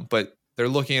 But they're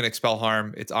looking at Expel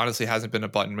Harm. It honestly hasn't been a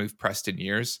button we've pressed in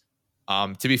years.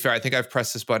 To be fair, I think I've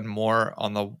pressed this button more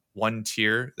on the one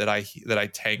tier that I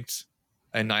tanked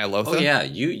in Nyalotha. Oh yeah,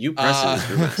 you press it as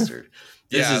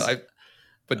Brewmaster.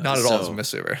 But not at all as a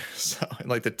Mistweaver. So in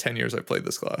like the 10 years I played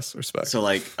this class, respect. So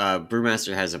like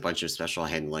Brewmaster has a bunch of special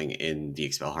handling in the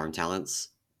Expel Harm talents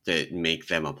that make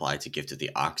them apply to Gift of the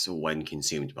Ox when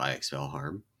consumed by Expel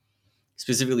Harm.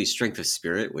 Specifically Strength of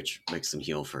Spirit, which makes them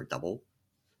heal for double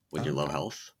when you're low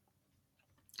health.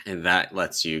 And that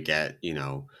lets you get,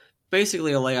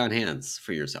 basically a lay on hands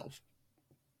for yourself.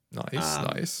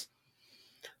 Nice.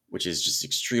 Which is just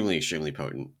extremely, extremely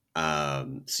potent.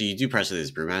 So you do press it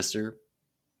as Brewmaster.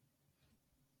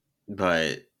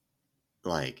 But,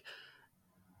 like,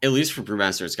 at least for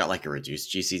Brewmaster, it's got, like, a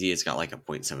reduced GCD. It's got, like, a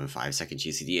 0.75 second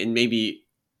GCD. And maybe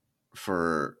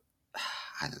for,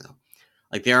 I don't know.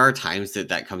 Like, there are times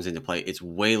that comes into play. It's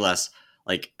way less,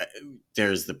 like,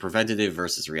 there's the preventative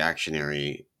versus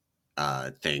reactionary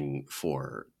thing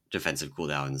for defensive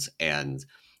cooldowns. And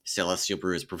Celestial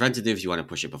Brew is preventative. You want to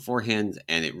push it beforehand.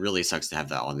 And it really sucks to have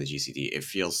that on the GCD. It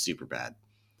feels super bad.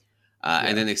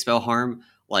 And then Expel Harm,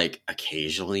 like,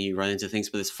 occasionally you run into things,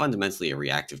 but it's fundamentally a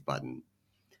reactive button.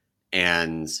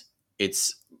 And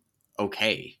it's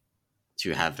okay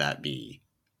to have that be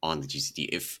on the GCD.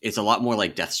 If it's a lot more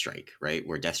like Death Strike, right?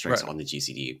 Where Death Strike's on the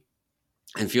GCD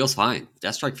and feels fine.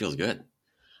 Death Strike feels good.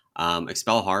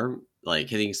 Expel Harm, like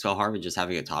hitting Expel Harm and just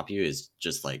having it top you is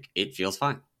just like, it feels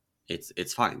fine.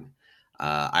 It's fine.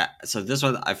 So this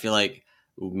one, I feel like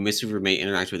Mistweaver may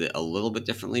interact with it a little bit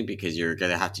differently because you're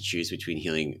going to have to choose between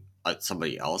healing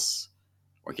somebody else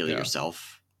or healing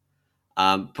yourself.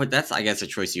 But that's, I guess, a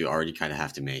choice you already kind of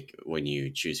have to make when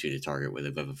you choose who to target with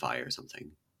a Vivify or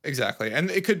something. Exactly.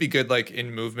 And it could be good like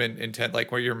in movement intent,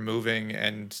 like where you're moving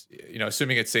and,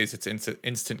 assuming it says it's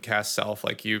instant cast self,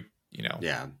 like you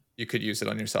could use it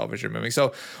on yourself as you're moving.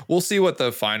 So we'll see what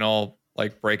the final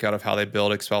like breakout of how they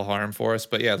build Expel Harm for us.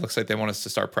 But yeah, it looks like they want us to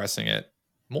start pressing it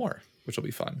more, which will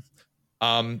be fun.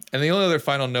 And the only other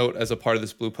final note as a part of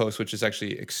this blue post, which is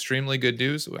actually extremely good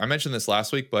news. I mentioned this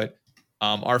last week, but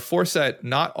our 4-set,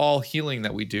 not all healing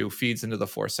that we do feeds into the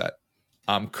 4-set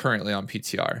currently on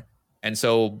PTR. And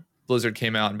so Blizzard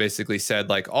came out and basically said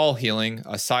like all healing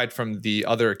aside from the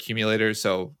other accumulators,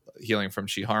 so healing from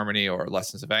She Harmony or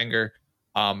Lessons of Anger,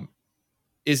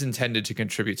 is intended to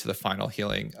contribute to the final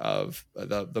healing of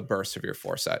the burst of your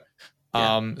 4-set.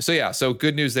 So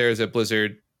good news there is that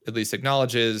Blizzard at least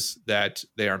acknowledges that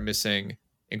they are missing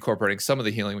incorporating some of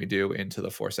the healing we do into the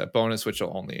 4-set bonus, which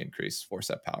will only increase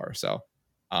 4-set power. So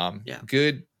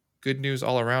good news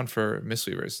all around for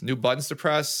Mistweavers. New buttons to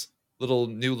press, little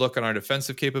new look on our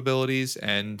defensive capabilities,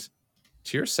 and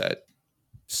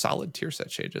solid tier set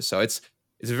changes. So it's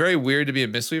very weird to be a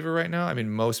Mistweaver right now. I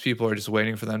mean, most people are just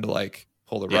waiting for them to like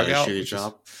pull the Yeah, rug like out, shoot a which is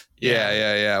drop. yeah, Yeah.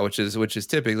 yeah, yeah, which is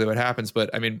typically what happens. But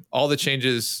I mean, all the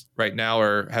changes right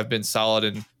now have been solid,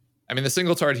 and I mean the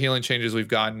single target healing changes we've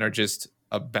gotten are just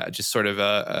just sort of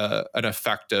an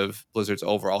effect of Blizzard's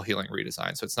overall healing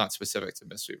redesign. So it's not specific to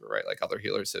Mistweaver, right? Like other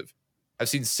healers have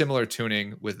seen similar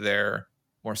tuning with their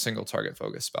more single target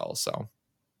focus spells. So,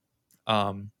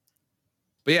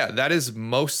 but yeah, that is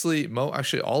mostly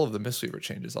actually all of the Mistweaver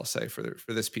changes I'll say for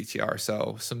this PTR.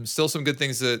 So some good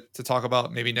things to talk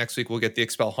about. Maybe next week we'll get the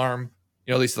Expel Harm.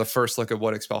 You know, at least the first look at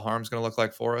what Expel Harm is going to look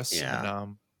like for us, and Yeah.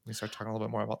 we start talking a little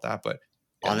bit more about that. But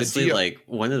yeah, the Honestly, D. like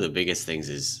one of the biggest things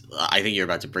is I think you're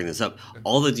about to bring this up.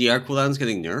 All the DR cooldowns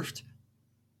getting nerfed.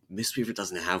 Mistweaver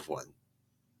doesn't have one.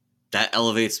 That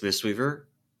elevates Mistweaver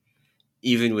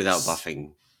even without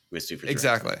buffing Mistweaver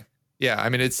Exactly. directly. Yeah, I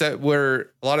mean it's that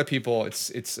where a lot of people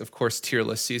it's of course tier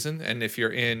list season, and if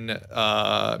you're in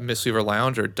Mistweaver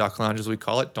Lounge or Duck Lounge as we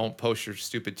call it, don't post your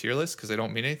stupid tier list because they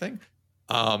don't mean anything.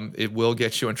 It will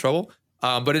get you in trouble.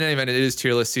 But in any event, it is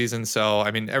tier list season, so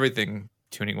I mean everything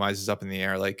tuning wise is up in the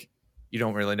air. Like you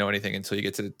don't really know anything until you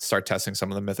get to start testing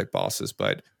some of the mythic bosses.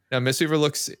 But now Mistweaver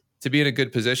looks to be in a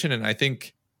good position, and I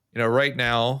think right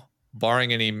now,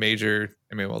 barring any major,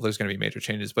 I mean, well, there's going to be major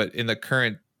changes, but in the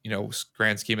current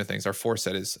grand scheme of things, our 4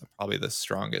 set is probably the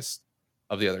strongest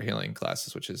of the other healing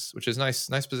classes, which is nice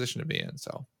position to be in.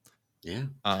 So Yeah.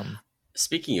 um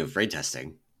Speaking of raid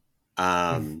testing,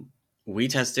 we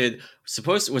tested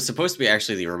was supposed to be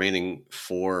actually the remaining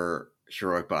 4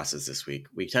 heroic bosses this week.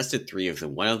 We tested 3 of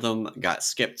them. One of them got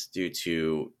skipped due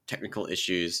to technical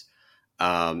issues,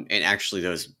 and actually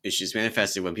those issues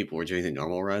manifested when people were doing the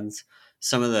normal runs.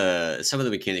 Some of the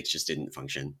mechanics just didn't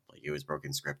function. Like it was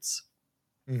broken scripts.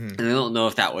 mhm. And I don't know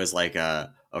if that was like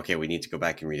okay, we need to go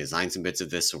back and redesign some bits of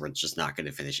this, so we're just not going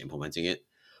to finish implementing it,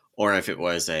 or if it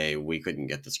was we couldn't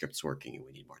get the scripts working and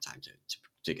we need more time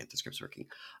to get the scripts working.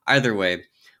 Either way,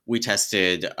 we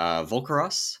tested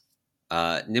Volcaros,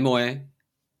 Nimue,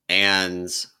 and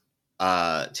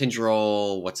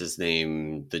Tindril. What's his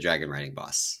name? The Dragonriding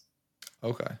boss.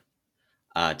 Okay.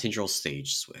 Tindril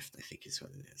Stage Swift, I think is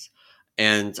what it is.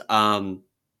 And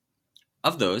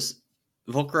of those,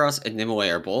 Volcaros and Nimue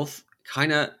are both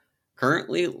kind of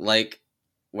currently like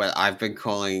what I've been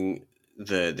calling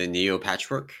the Neo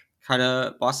Patchwork kind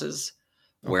of bosses,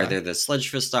 where Okay. they're the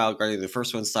Sledgefish style, Guardian the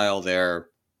First One style. They're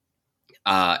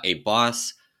a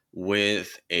boss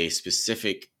with a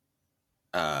specific,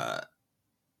 uh,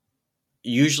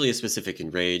 usually a specific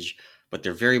enrage, but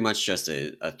they're very much just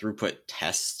a throughput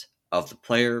test of the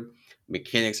player.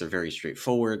 Mechanics are very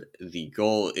straightforward. The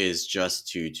goal is just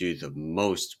to do the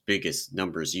most biggest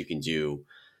numbers you can do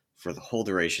for the whole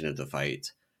duration of the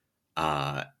fight,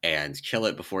 and kill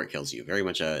it before it kills you. Very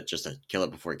much just a kill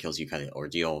it before it kills you kind of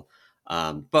ordeal,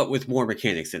 but with more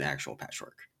mechanics than actual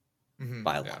patchwork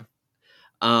by a Yeah.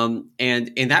 lot. And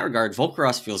in that regard,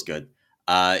 Volcaros feels good.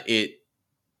 It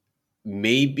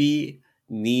maybe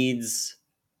needs,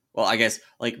 well, I guess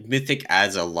like Mythic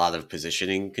adds a lot of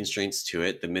positioning constraints to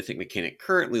it. The Mythic mechanic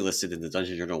currently listed in the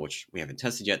Dungeon Journal, which we haven't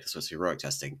tested yet, this was heroic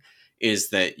testing, is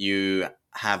that you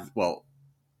have, well,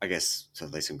 I guess to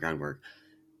lay some groundwork,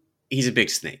 he's a big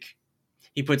snake.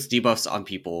 He puts debuffs on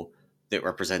people that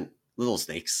represent little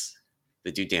snakes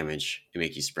that do damage and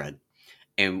make you spread.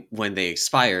 And when they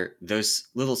expire, those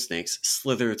little snakes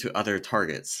slither to other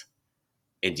targets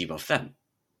and debuff them.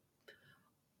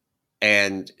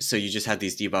 And so you just have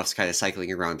these debuffs kind of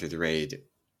cycling around through the raid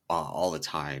all the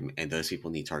time, and those people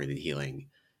need targeted healing,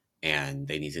 and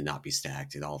they need to not be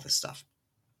stacked and all this stuff.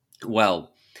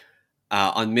 Well,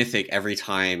 on Mythic, every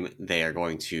time they are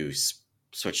going to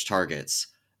switch targets,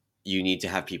 you need to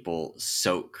have people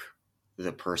soak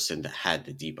the person that had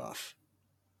the debuff.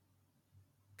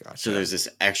 So Gotcha. there's this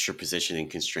extra positioning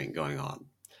constraint going on,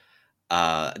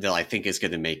 that I think is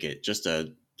going to make it just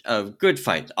a good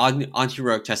fight. On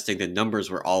heroic testing, the numbers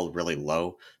were all really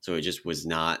low, so it just was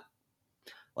not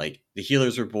like the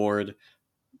healers were bored.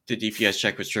 The DPS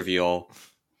check was trivial.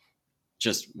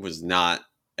 Just was not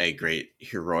a great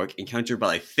heroic encounter. But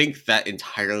I think that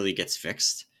entirely gets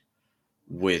fixed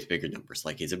with bigger numbers.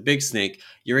 Like it's a big snake.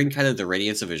 You're in kind of the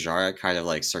radiance of Ajara, kind of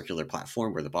like circular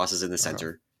platform where the boss is in the Okay.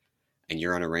 center and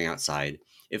you're on a ring outside.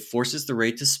 It forces the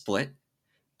raid to split.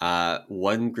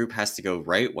 One group has to go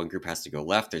right, one group has to go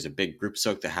left. There's a big group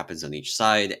soak that happens on each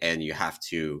side, and you have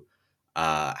to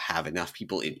have enough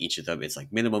people in each of them. It's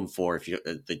like minimum 4. If you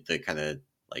the kind of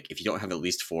like if you don't have at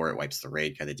least 4, it wipes the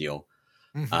raid kind of deal.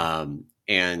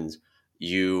 And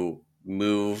you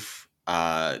move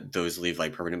those leave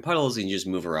like permanent puddles, and you just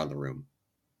move around the room,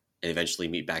 and eventually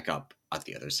meet back up at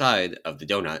the other side of the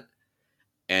donut.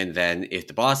 And then if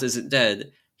the boss isn't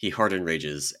dead, he hard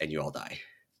enrages, and you all die.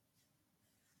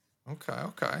 Okay.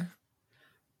 Okay.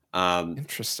 Um,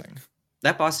 Interesting.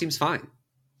 that boss seems fine.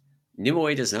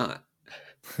 Nimue does not.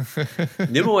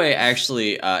 Nimue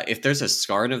actually, if there's a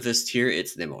Skarn of this tier,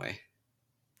 it's Nimue.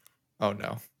 Oh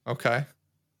no. Okay.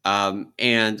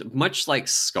 And much like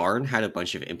Skarn had a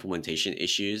bunch of implementation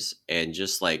issues and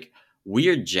just like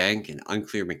weird jank and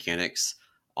unclear mechanics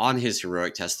on his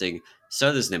heroic testing,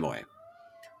 so does Nimue. Oh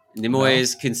no.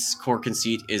 Nimue's core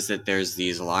conceit is that there's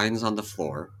these lines on the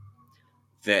floor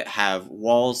that have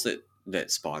walls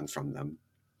that spawn from them,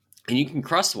 and you can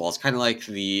cross the walls, kind of like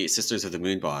the Sisters of the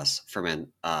Moon boss from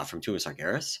Tomb of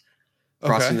Sargeras. Okay.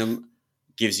 Crossing them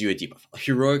gives you a debuff.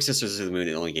 Heroic Sisters of the Moon,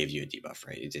 it only gave you a debuff,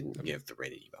 right? It didn't give the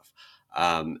rated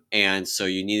debuff. And so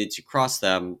you needed to cross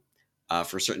them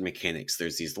for certain mechanics.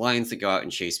 There's these lines that go out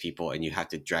and chase people, and you have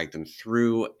to drag them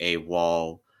through a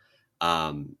wall.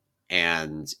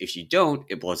 And if you don't,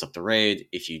 it blows up the raid.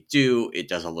 If you do, it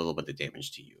does a little bit of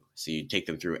damage to you. So you take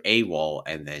them through a wall,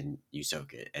 and then you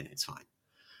soak it, and it's fine.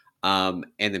 And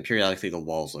then periodically, the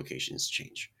wall's locations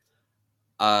change.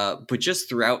 But just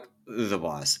throughout the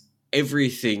boss,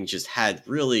 everything just had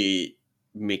really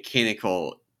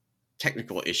mechanical,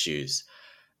 technical issues.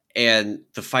 And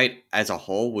the fight as a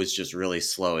whole was just really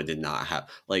slow and did not have,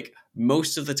 like,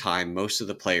 most of the time, most of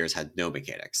the players had no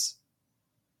mechanics.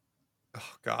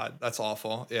 Oh god, that's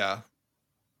awful. Yeah.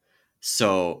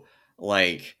 So,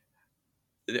 like,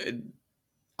 I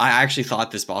actually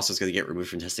thought this boss was going to get removed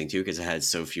from testing too because it had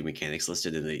so few mechanics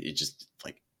listed, and it just,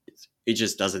 like, it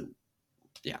just doesn't.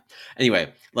 Yeah.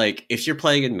 Anyway, like, if you're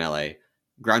playing in melee,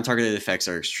 ground targeted effects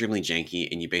are extremely janky,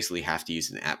 and you basically have to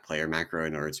use an at player macro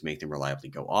in order to make them reliably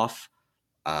go off,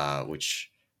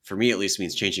 which for me at least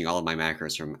means changing all of my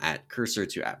macros from at cursor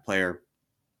to at player.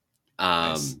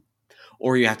 Nice.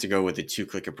 Or you have to go with the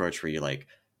 2-click approach where you like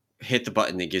hit the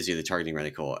button that gives you the targeting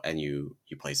reticle and you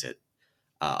place it.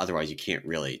 Otherwise, you can't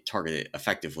really target it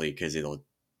effectively because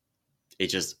it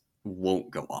just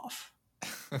won't go off.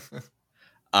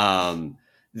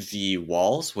 The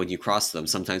walls, when you cross them,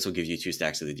 sometimes will give you 2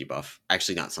 stacks of the debuff.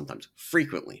 Actually, not sometimes.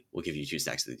 Frequently will give you 2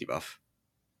 stacks of the debuff.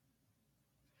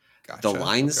 The Gotcha. Okay.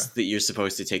 lines that you're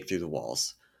supposed to take through the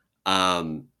walls,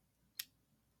 um,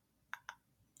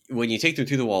 when you take them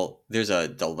through the wall, there's a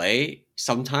delay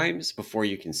sometimes before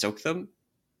you can soak them,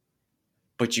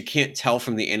 but you can't tell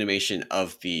from the animation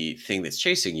of the thing that's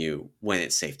chasing you when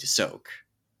it's safe to soak.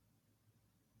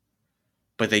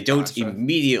 But they don't Gotcha.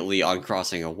 immediately on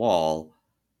crossing a wall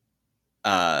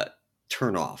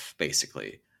turn off,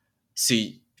 basically.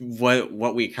 See,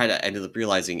 what we kind of ended up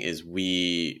realizing is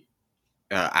we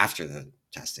after the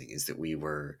testing is that we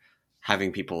were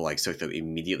having people like soak them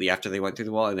immediately after they went through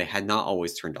the wall, and they had not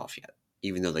always turned off yet,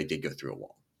 even though they did go through a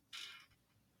wall.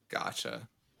 Gotcha.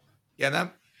 Yeah,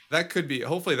 that could be.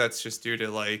 Hopefully, that's just due to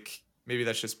like maybe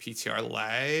that's just PTR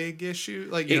lag issue.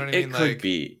 Like you know what I It mean? could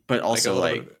be, but Like a also little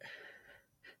bit like of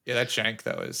yeah. That jank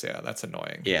though is that's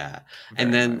annoying. yeah, and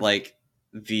Very then annoying. like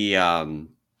the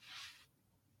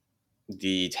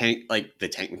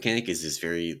tank mechanic is this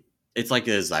very, it's like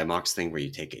a Zymox thing where you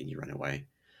take it and you run away.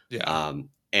 Yeah.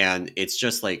 And it's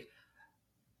just like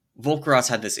Volcaros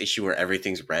had this issue where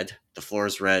everything's red. The floor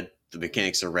is red, the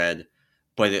mechanics are red,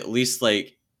 but at least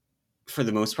like for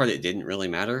the most part, it didn't really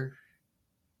matter.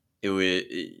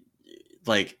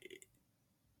 Like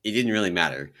it didn't really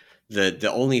matter.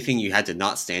 The only thing you had to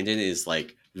not stand in is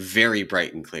like very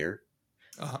bright and clear,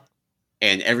 Uh-huh.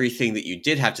 and everything that you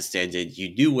did have to stand in,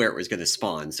 you knew where it was going to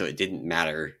spawn, so it didn't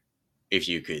matter if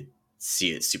you could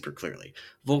see it super clearly.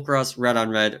 Volcaros red on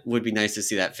red would be nice to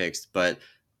see that fixed, but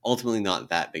ultimately not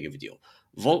that big of a deal.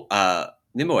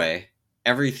 Nimue,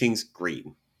 everything's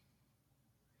green,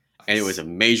 and it was Nice. a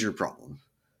major problem.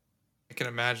 I can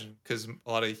imagine because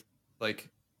a lot of like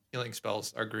healing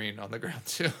spells are green on the ground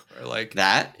too, or like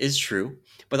That is true,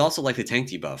 but also like the tank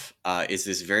debuff is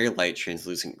this very light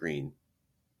translucent green,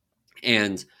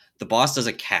 and the boss does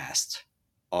a cast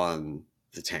on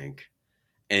the tank.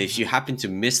 And if you mhm. happen to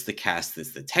miss the cast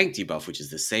that's the tank debuff, which is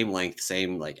the same length,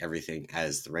 same like everything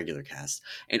as the regular cast,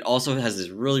 it also has this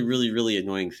really, really, really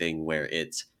annoying thing where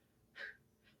it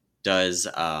does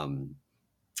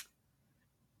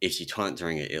if you taunt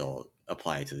during it, it'll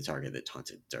apply to the target that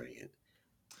taunted during it.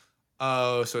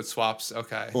 Oh, so it swaps.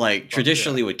 Okay. Like But yeah.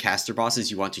 traditionally with caster bosses,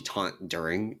 you want to taunt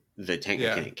during the tank Yeah.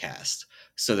 mechanic cast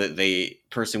so that the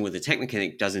person with the tank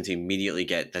mechanic doesn't immediately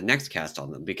get the next cast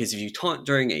on them. Because if you taunt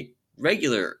during a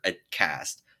regular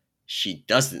cast, she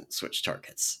doesn't switch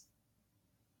targets.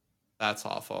 That's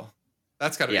awful.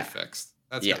 That's got to be Yeah, fixed.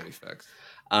 That's got yeah. to be fixed.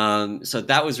 So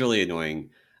that was really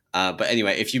annoying. But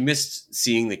anyway, if you missed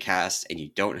seeing the cast and you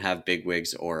don't have big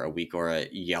wigs or a weak aura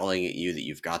yelling at you that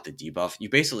you've got the debuff, you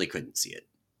basically couldn't see it.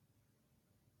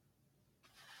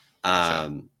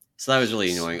 Gotcha. So that was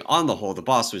really S- annoying. On the whole, the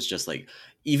boss was just like,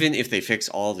 even if they fix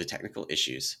all the technical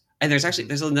issues, and Mhm.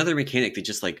 there's another mechanic that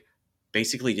just like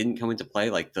basically didn't come into play.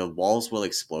 Like the walls will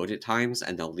explode at times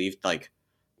and they'll leave like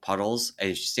puddles, and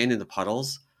if you stand in the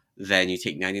puddles, then you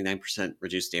take 99%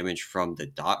 reduced damage from the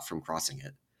dot from crossing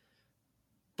it.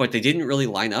 But they didn't really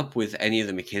line up with any of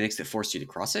the mechanics that forced you to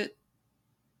cross it.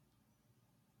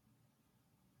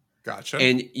 Gotcha.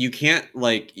 And you can't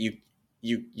like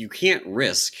you can't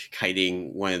risk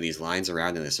kiting one of these lines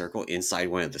around in a circle inside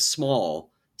one of the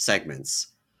small segments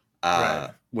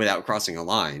Right. without crossing a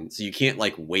line. So you can't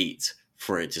like wait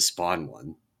for it to spawn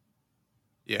one.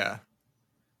 Yeah.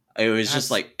 It was just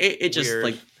That's like it just weird.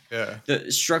 like Yeah.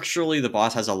 the structurally the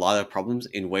boss has a lot of problems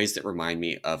in ways that remind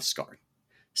me of Skarn.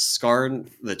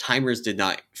 Skarn, the timers did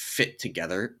not fit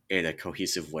together in a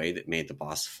cohesive way that made the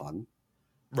boss fun.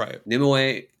 Right.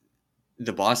 Nimue,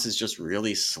 the boss is just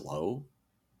really slow.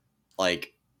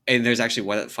 Like, and there's actually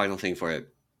one final thing for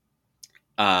it.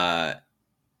 Uh,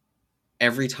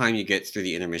 every time you get through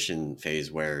the intermission phase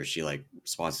where she like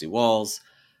spawns new walls,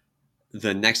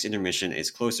 the next intermission is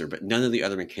closer, but none of the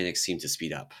other mechanics seem to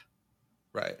speed up.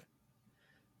 Right.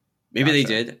 Maybe they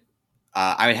Gotcha. did.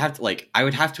 I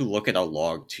would have to look at a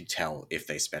log to tell if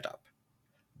they sped up.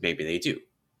 Maybe they do.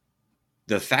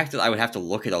 The fact that I would have to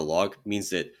look at a log means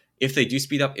that if they do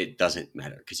speed up, it doesn't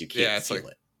matter because you Yeah, can't it's like feel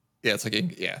it. yeah, it's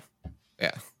like yeah.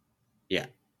 Yeah. Yeah.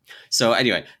 So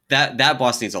anyway, that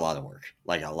boss needs a lot of work,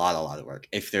 like a lot of work.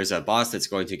 If there's a boss that's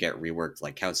going to get reworked,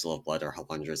 like Council of Blood or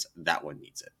Halundras, that one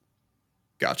needs it.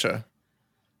 Gotcha.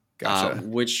 Gotcha.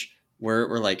 Which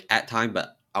we're like at time,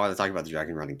 but I want to talk about the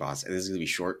Dragon Running boss, and this is gonna be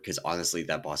short because honestly,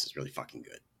 that boss is really fucking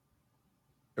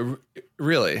good.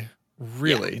 Really? Yeah,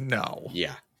 Really? No.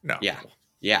 yeah, No. yeah,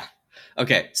 yeah.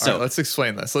 Okay, All right, so let's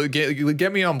explain this.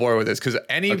 Get me on board with this because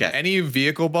okay, any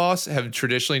vehicle boss have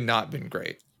traditionally not been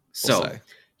great. We'll so say.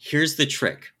 here's the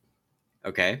trick.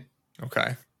 Okay,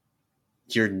 Okay.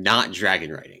 you're not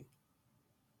Dragon Riding.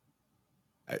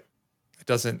 It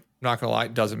doesn't. I'm not gonna lie.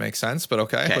 It doesn't make sense. But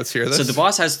okay, Okay, let's hear so the this.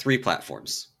 boss has 3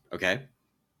 platforms. Okay,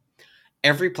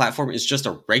 every platform is just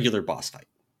a regular boss fight.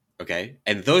 Okay,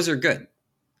 and those are good.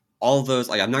 All of those,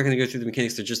 like I'm not going to go through the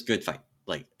mechanics. They're just good fight.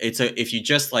 Like it's a if you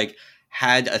just like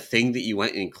had a thing that you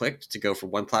went and clicked to go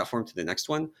from one platform to the next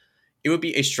one, it would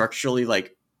be a structurally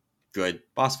like good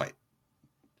boss fight.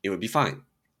 It would be fine.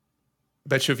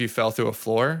 Bet you if you fell through a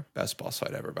floor, best boss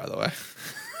fight ever. By the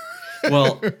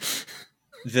Well, way.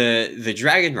 the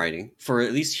dragon riding for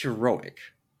at least heroic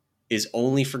is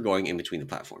only for going in between the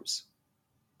platforms,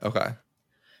 Okay.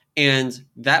 and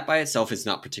that by itself is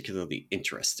not particularly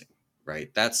interesting,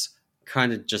 right? That's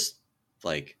kind of just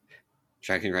like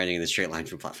tracking riding in a straight line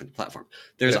from platform to platform.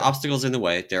 There's Yeah. obstacles in the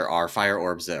way. There are fire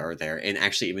orbs that are there, and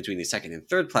actually, in between the second and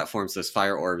third platforms, those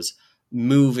fire orbs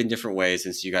move in different ways,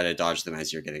 and so you got to dodge them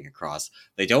as you're getting across.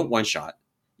 They don't one shot.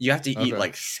 You have to eat Okay.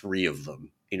 like 3 of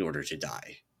them in order to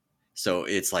die. So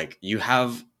it's like you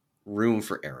have room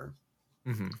for error.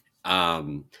 Mm-hmm.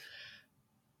 Um,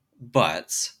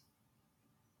 but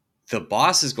the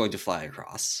boss is going to fly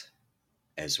across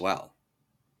as well,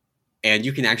 and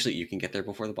you can get there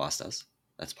before the boss does.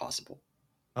 That's possible.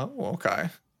 Oh, okay.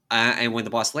 And when the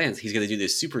boss lands, he's going to do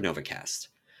this supernova cast,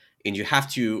 and you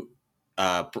have to.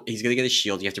 He's going to get a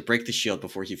shield. You have to break the shield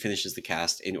before he finishes the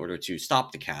cast in order to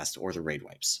stop the cast or the raid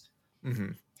wipes.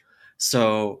 Mm-hmm.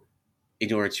 So,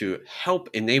 in order to help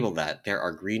enable that, there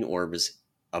are green orbs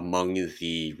among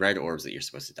the red orbs that you're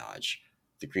supposed to dodge.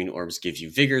 The green orbs give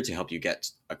you vigor to help you get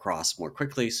across more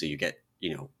quickly, so you get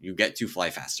to fly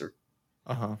faster,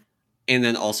 Uh huh. and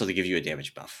then also they give you a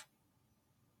damage buff.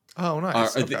 Oh,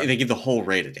 nice. Okay. They give the whole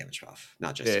raid a damage buff,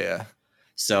 not just Yeah. you. Yeah.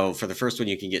 So for the first one,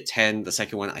 you can get 10. The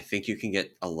second one, I think you can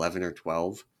get 11 or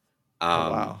 12. Oh,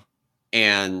 Um, wow.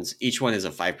 and each one is a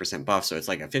 5% buff. So it's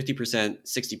like a 50%,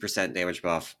 60% damage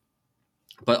buff.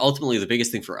 But ultimately, the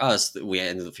biggest thing for us that we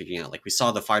ended up figuring out, like we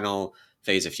saw the final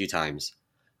phase a few times.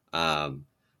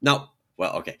 No,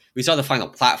 well, okay. We saw the final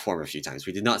platform a few times.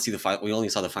 We did not see the final, we only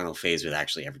saw the final phase with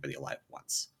actually everybody alive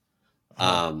once.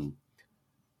 Uh-huh. Um,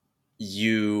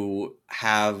 you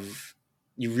have,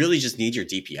 you really just need your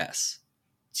DPS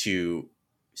to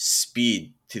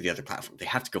speed to the other platform. They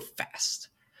have to go fast.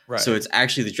 So Right. it's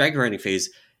actually the dragon riding phase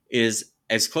is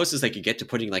as close as they could get to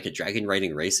putting like a dragon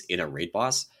riding race in a raid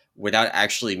boss without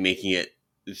actually making it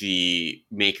the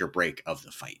make or break of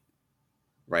the fight.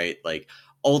 Right? Like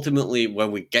ultimately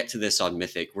when we get to this on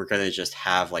Mythic, we're gonna just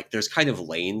have like there's kind of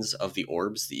lanes of the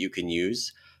orbs that you can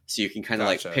use. So you can kind of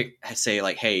like Gotcha. say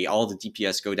like, hey, all the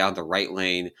DPS go down the right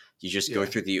lane. You just go Yeah.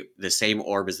 through the same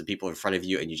orb as the people in front of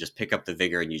you, and you just pick up the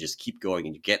vigor, and you just keep going,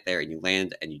 and you get there, and you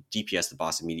land, and you DPS the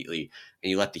boss immediately, and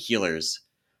you let the healers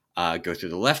go through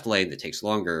the left lane that takes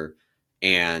longer,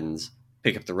 and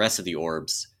pick up the rest of the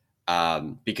orbs.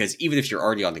 Because even if you're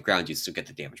already on the ground, you still get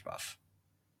the damage buff.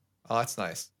 Oh, that's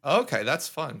nice. Okay, that's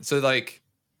fun. So like,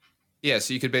 yeah,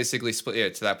 so you could basically split. Yeah,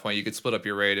 to that point, you could split up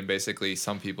your raid, and basically,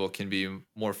 some people can be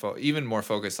more even more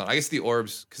focused on. I guess the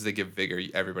orbs because they give vigor.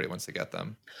 Everybody wants to get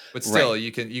them, but still, Right,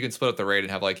 you can split up the raid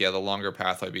and have like the longer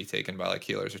pathway be taken by like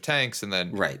healers or tanks, and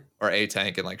then right, or a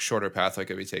tank, and like shorter pathway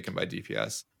could be taken by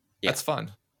DPS. yeah, That's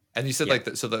fun. And you said yeah.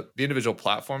 like so the individual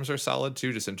platforms are solid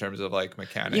too, just in terms of like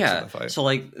mechanics in Yeah. the fight. So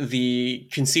like the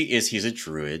conceit is he's a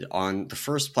druid. On the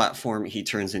first platform, he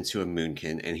turns into a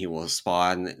moonkin and he will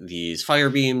spawn these fire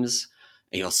beams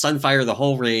and he'll sunfire the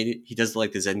whole raid. He does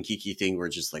like the Zenkiki thing where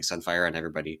just like sunfire on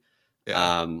everybody.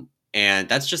 Yeah. And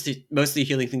that's just mostly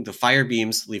healing thing. The fire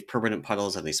beams leave permanent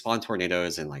puddles and they spawn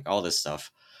tornadoes and like all this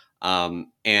stuff.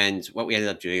 And what we ended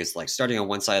up doing is like starting on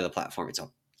one side of the platform, it's a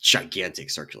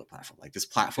gigantic circular platform. Like this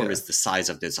platform Yeah. is the size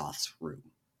of Nizoth's room.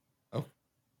 Oh,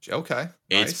 okay.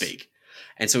 It's Nice. big.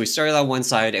 And so we started on one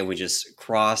side and we just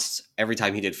crossed every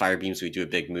time he did fire beams, we do a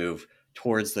big move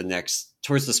towards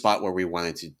the spot where we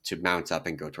wanted to mount up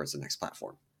and go towards the next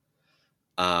platform.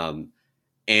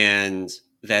 And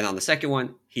then on the second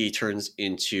one, he turns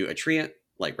into a treant,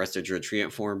 like Resto Druid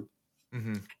treant form,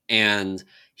 Mm-hmm. and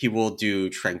he will do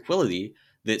tranquility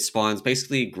that spawns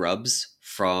basically grubs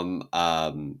from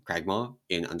Kragmaw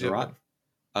in Yep. Underrot.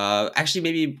 Yep. Actually,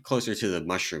 maybe closer to the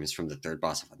mushrooms from the third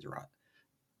boss of Underrot.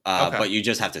 Okay. But you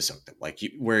just have to soak them. Like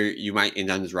where you might in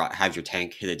Underrot have your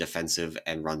tank hit a defensive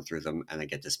and run through them and then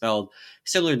get dispelled.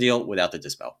 Similar deal without the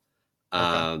dispel. Okay.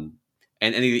 Um,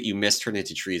 and any that you miss turn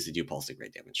into trees that do pulsing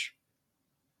great damage.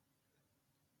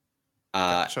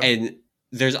 Gotcha. And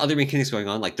there's other mechanics going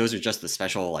on. Like those are just the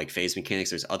special like phase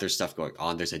mechanics. There's other stuff going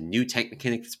on. There's a new tank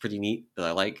mechanic that's pretty neat that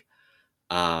I like.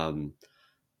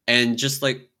 And just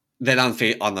like then on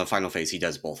the final phase, he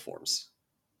does both forms.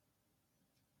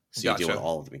 So you deal with Gotcha.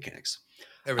 all of the mechanics.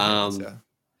 Everything else, Um, yeah.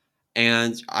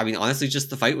 and I mean, honestly, just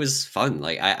the fight was fun.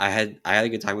 Like I had a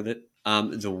good time with it.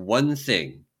 The one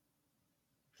thing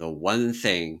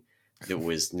that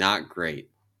was not great,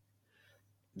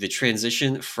 the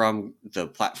transition from the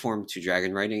platform to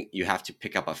Dragonriding, you have to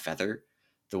pick up a feather.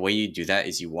 The way you do that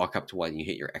is you walk up to one and you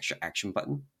hit your extra action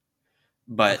button.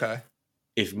 But Okay.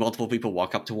 if multiple people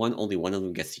walk up to one, only one of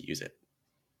them gets to use it.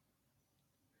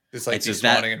 It's like And so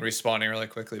despawning and respawning really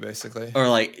quickly, basically. or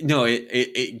like no,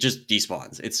 it just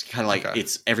despawns. It's kind of like Okay.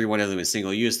 it's every one of them is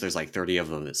single use. There's like 30 of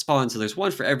them that spawn, so there's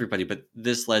one for everybody. But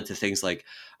this led to things like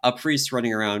a priest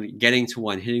running around, getting to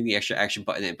one, hitting the extra action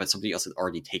button, but somebody else had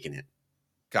already taken it,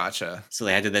 Gotcha. so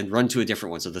they had to then run to a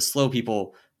different one. So the slow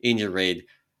people in your raid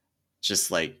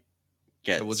just like It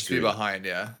get will just be screwed. behind,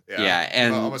 yeah. Yeah. Yeah, I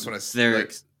and almost want to they're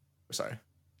like sorry.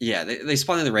 yeah, they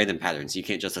spawn in the random patterns. You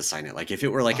can't just assign it. Like if it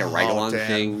were like a ride Oh, along damn.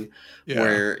 thing Yeah.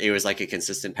 where it was like a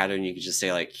consistent pattern, you could just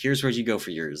say like, "Here's where you go for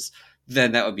yours."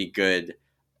 Then that would be good.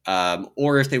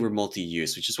 Or if they were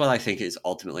multi-use, which is what I think is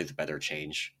ultimately the better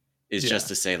change, is just Yeah.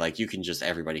 to say like you can just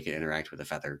everybody can interact with a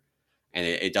feather, and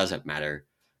it doesn't matter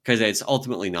because it's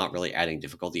ultimately not really adding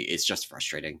difficulty. It's just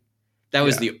frustrating. That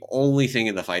was Yeah. the only thing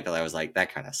in the fight that I was like,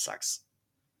 that kind of sucks.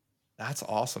 That's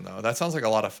awesome though. That sounds like a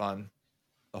lot of fun.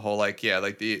 The whole like yeah,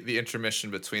 like the intermission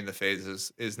between the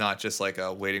phases is not just like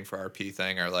a waiting for RP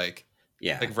thing or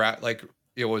Yeah. like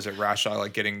what was it Rashog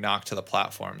like getting knocked to the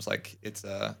platforms. Like it's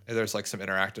there's like some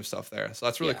interactive stuff there. So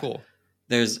that's really Yeah. cool.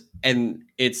 And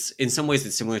it's in some ways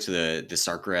it's similar to the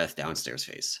Sarkareth downstairs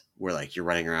phase where like you're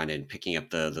running around and picking up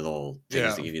the little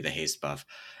things that Yeah. give you the haste buff,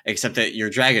 except that you're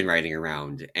dragon riding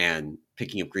around and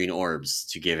picking up green orbs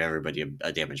to give everybody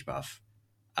a damage buff.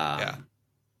 Yeah.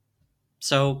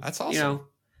 So That's you awesome. know,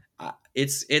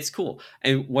 it's cool.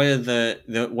 And one of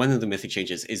the mythic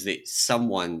changes is that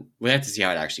someone we have to see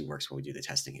how it actually works when we do the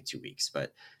testing in 2 weeks,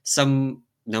 but some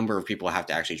number of people have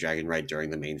to actually dragon ride during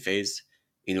the main phase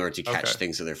in order to catch Okay.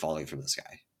 things that are falling from the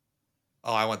sky.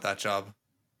 Oh, I want that job.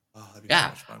 Oh, that'd be so Yeah,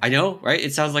 much fun. I know, right?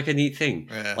 It sounds like a neat thing.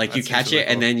 Yeah, Like you that seems catch really it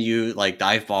and cool. then you like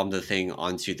dive bomb the thing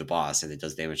onto the boss and it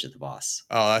does damage to the boss.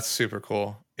 Oh, that's super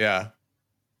cool. Yeah.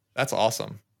 That's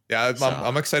awesome. Yeah, So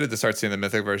I'm excited to start seeing the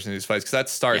mythic version of these fights because that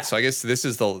starts. yeah, So I guess these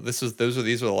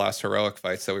were the last heroic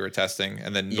fights that we were testing,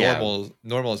 and then yeah,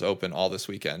 normal is open all this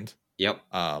weekend. yep.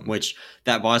 Um, Which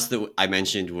that boss that I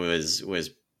mentioned was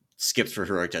skipped for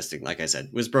heroic testing. Like I said,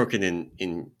 was broken in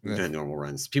eh, the normal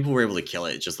runs. People were able to kill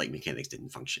it, just like mechanics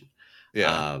didn't function.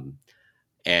 yeah, Um,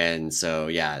 and so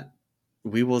yeah,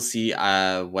 we will see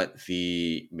what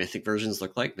the mythic versions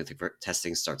look like.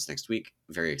 Testing starts next week.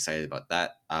 Very excited about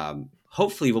that.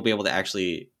 Hopefully, we'll be able to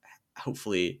actually,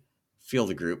 hopefully, feel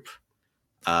the group.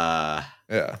 Yeah.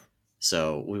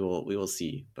 So we will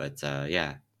see. But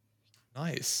yeah.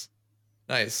 Nice.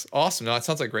 Awesome. No, it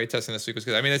sounds like raid testing this week was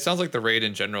good. I mean, it sounds like the raid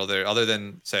in general there, other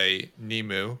than say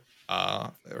Nemu,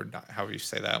 or not, however you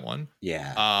say that one.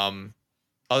 Yeah.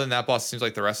 Other than that boss, it seems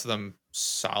like the rest of them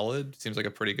solid. Seems like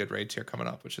a pretty good raid tier coming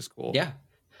up, which is cool. Yeah.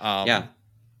 Yeah.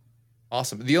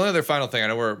 Awesome. The only other final thing, I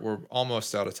know we're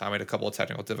almost out of time. We had a couple of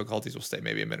technical difficulties. We'll stay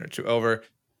maybe a minute or two over.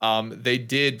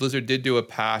 Blizzard did do a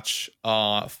patch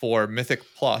for Mythic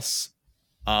Plus.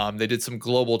 They did some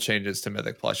global changes to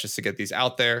Mythic Plus just to get these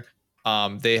out there.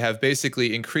 They have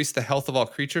basically increased the health of all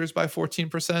creatures by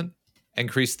 14%,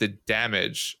 increased the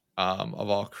damage of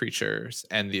all creatures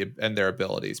and their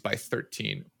abilities by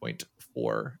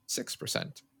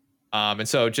 13.46%. And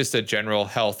so just a general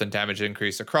health and damage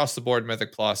increase across the board,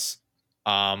 Mythic Plus,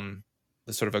 the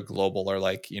sort of a global or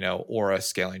aura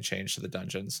scaling change to the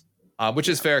dungeons, which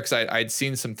is fair because I'd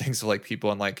seen some things of like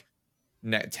people in like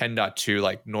 10.2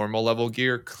 like normal level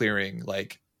gear clearing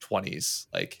like 20s,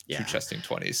 like two chesting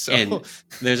 20s. So and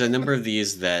there's a number of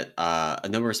these that a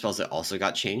number of spells that also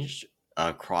got changed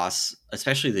across,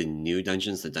 especially the new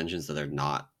dungeons, the dungeons that are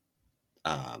not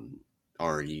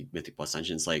already Mythic Plus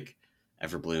dungeons, like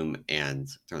Everbloom and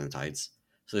Throne of Tides.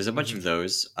 So there's a bunch of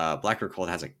those. Black Cold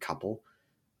has a couple.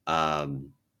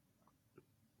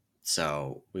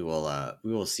 So we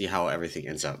will see how everything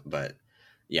ends up. But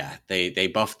yeah, they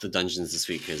buffed the dungeons this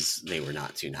week because they were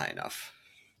not tuned high enough.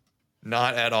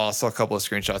 Not at all. I saw a couple of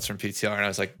screenshots from PTR and I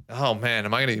was like, oh man,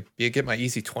 am I going to get my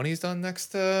easy 20s done next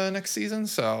season?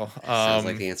 So sounds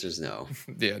like the answer is no.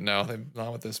 Yeah, no,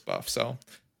 not with this buff. So,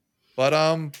 but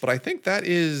I think that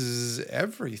is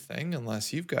everything.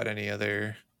 Unless you've got any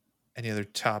other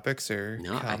topics or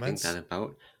comments. I think that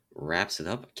about wraps it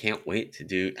up. Can't wait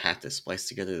to have to splice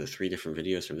together the 3 different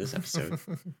videos from this episode.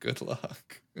 Good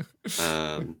luck.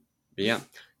 But yeah,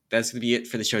 that's going to be it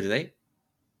for the show today.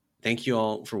 Thank you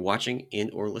all for watching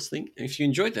and or listening. And if you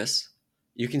enjoyed this,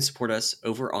 you can support us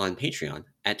over on Patreon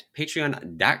at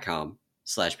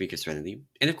patreon.com/Serenity.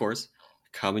 And of course,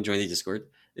 come and join the Discord.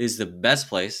 It is the best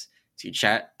place to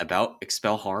chat about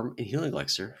Expel Harm and Healing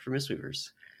Elixir for Mistweavers.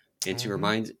 And to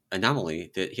remind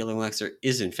Anomoly that Healing Elixir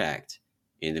is in fact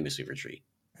in the Mistweaver tree.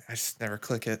 I just never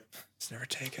click it. Just never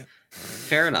take it.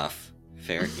 Fair enough.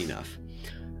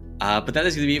 But that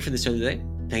is going to be it for the show today.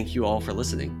 Thank you all for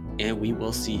listening, and we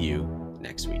will see you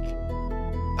next week.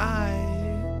 Bye.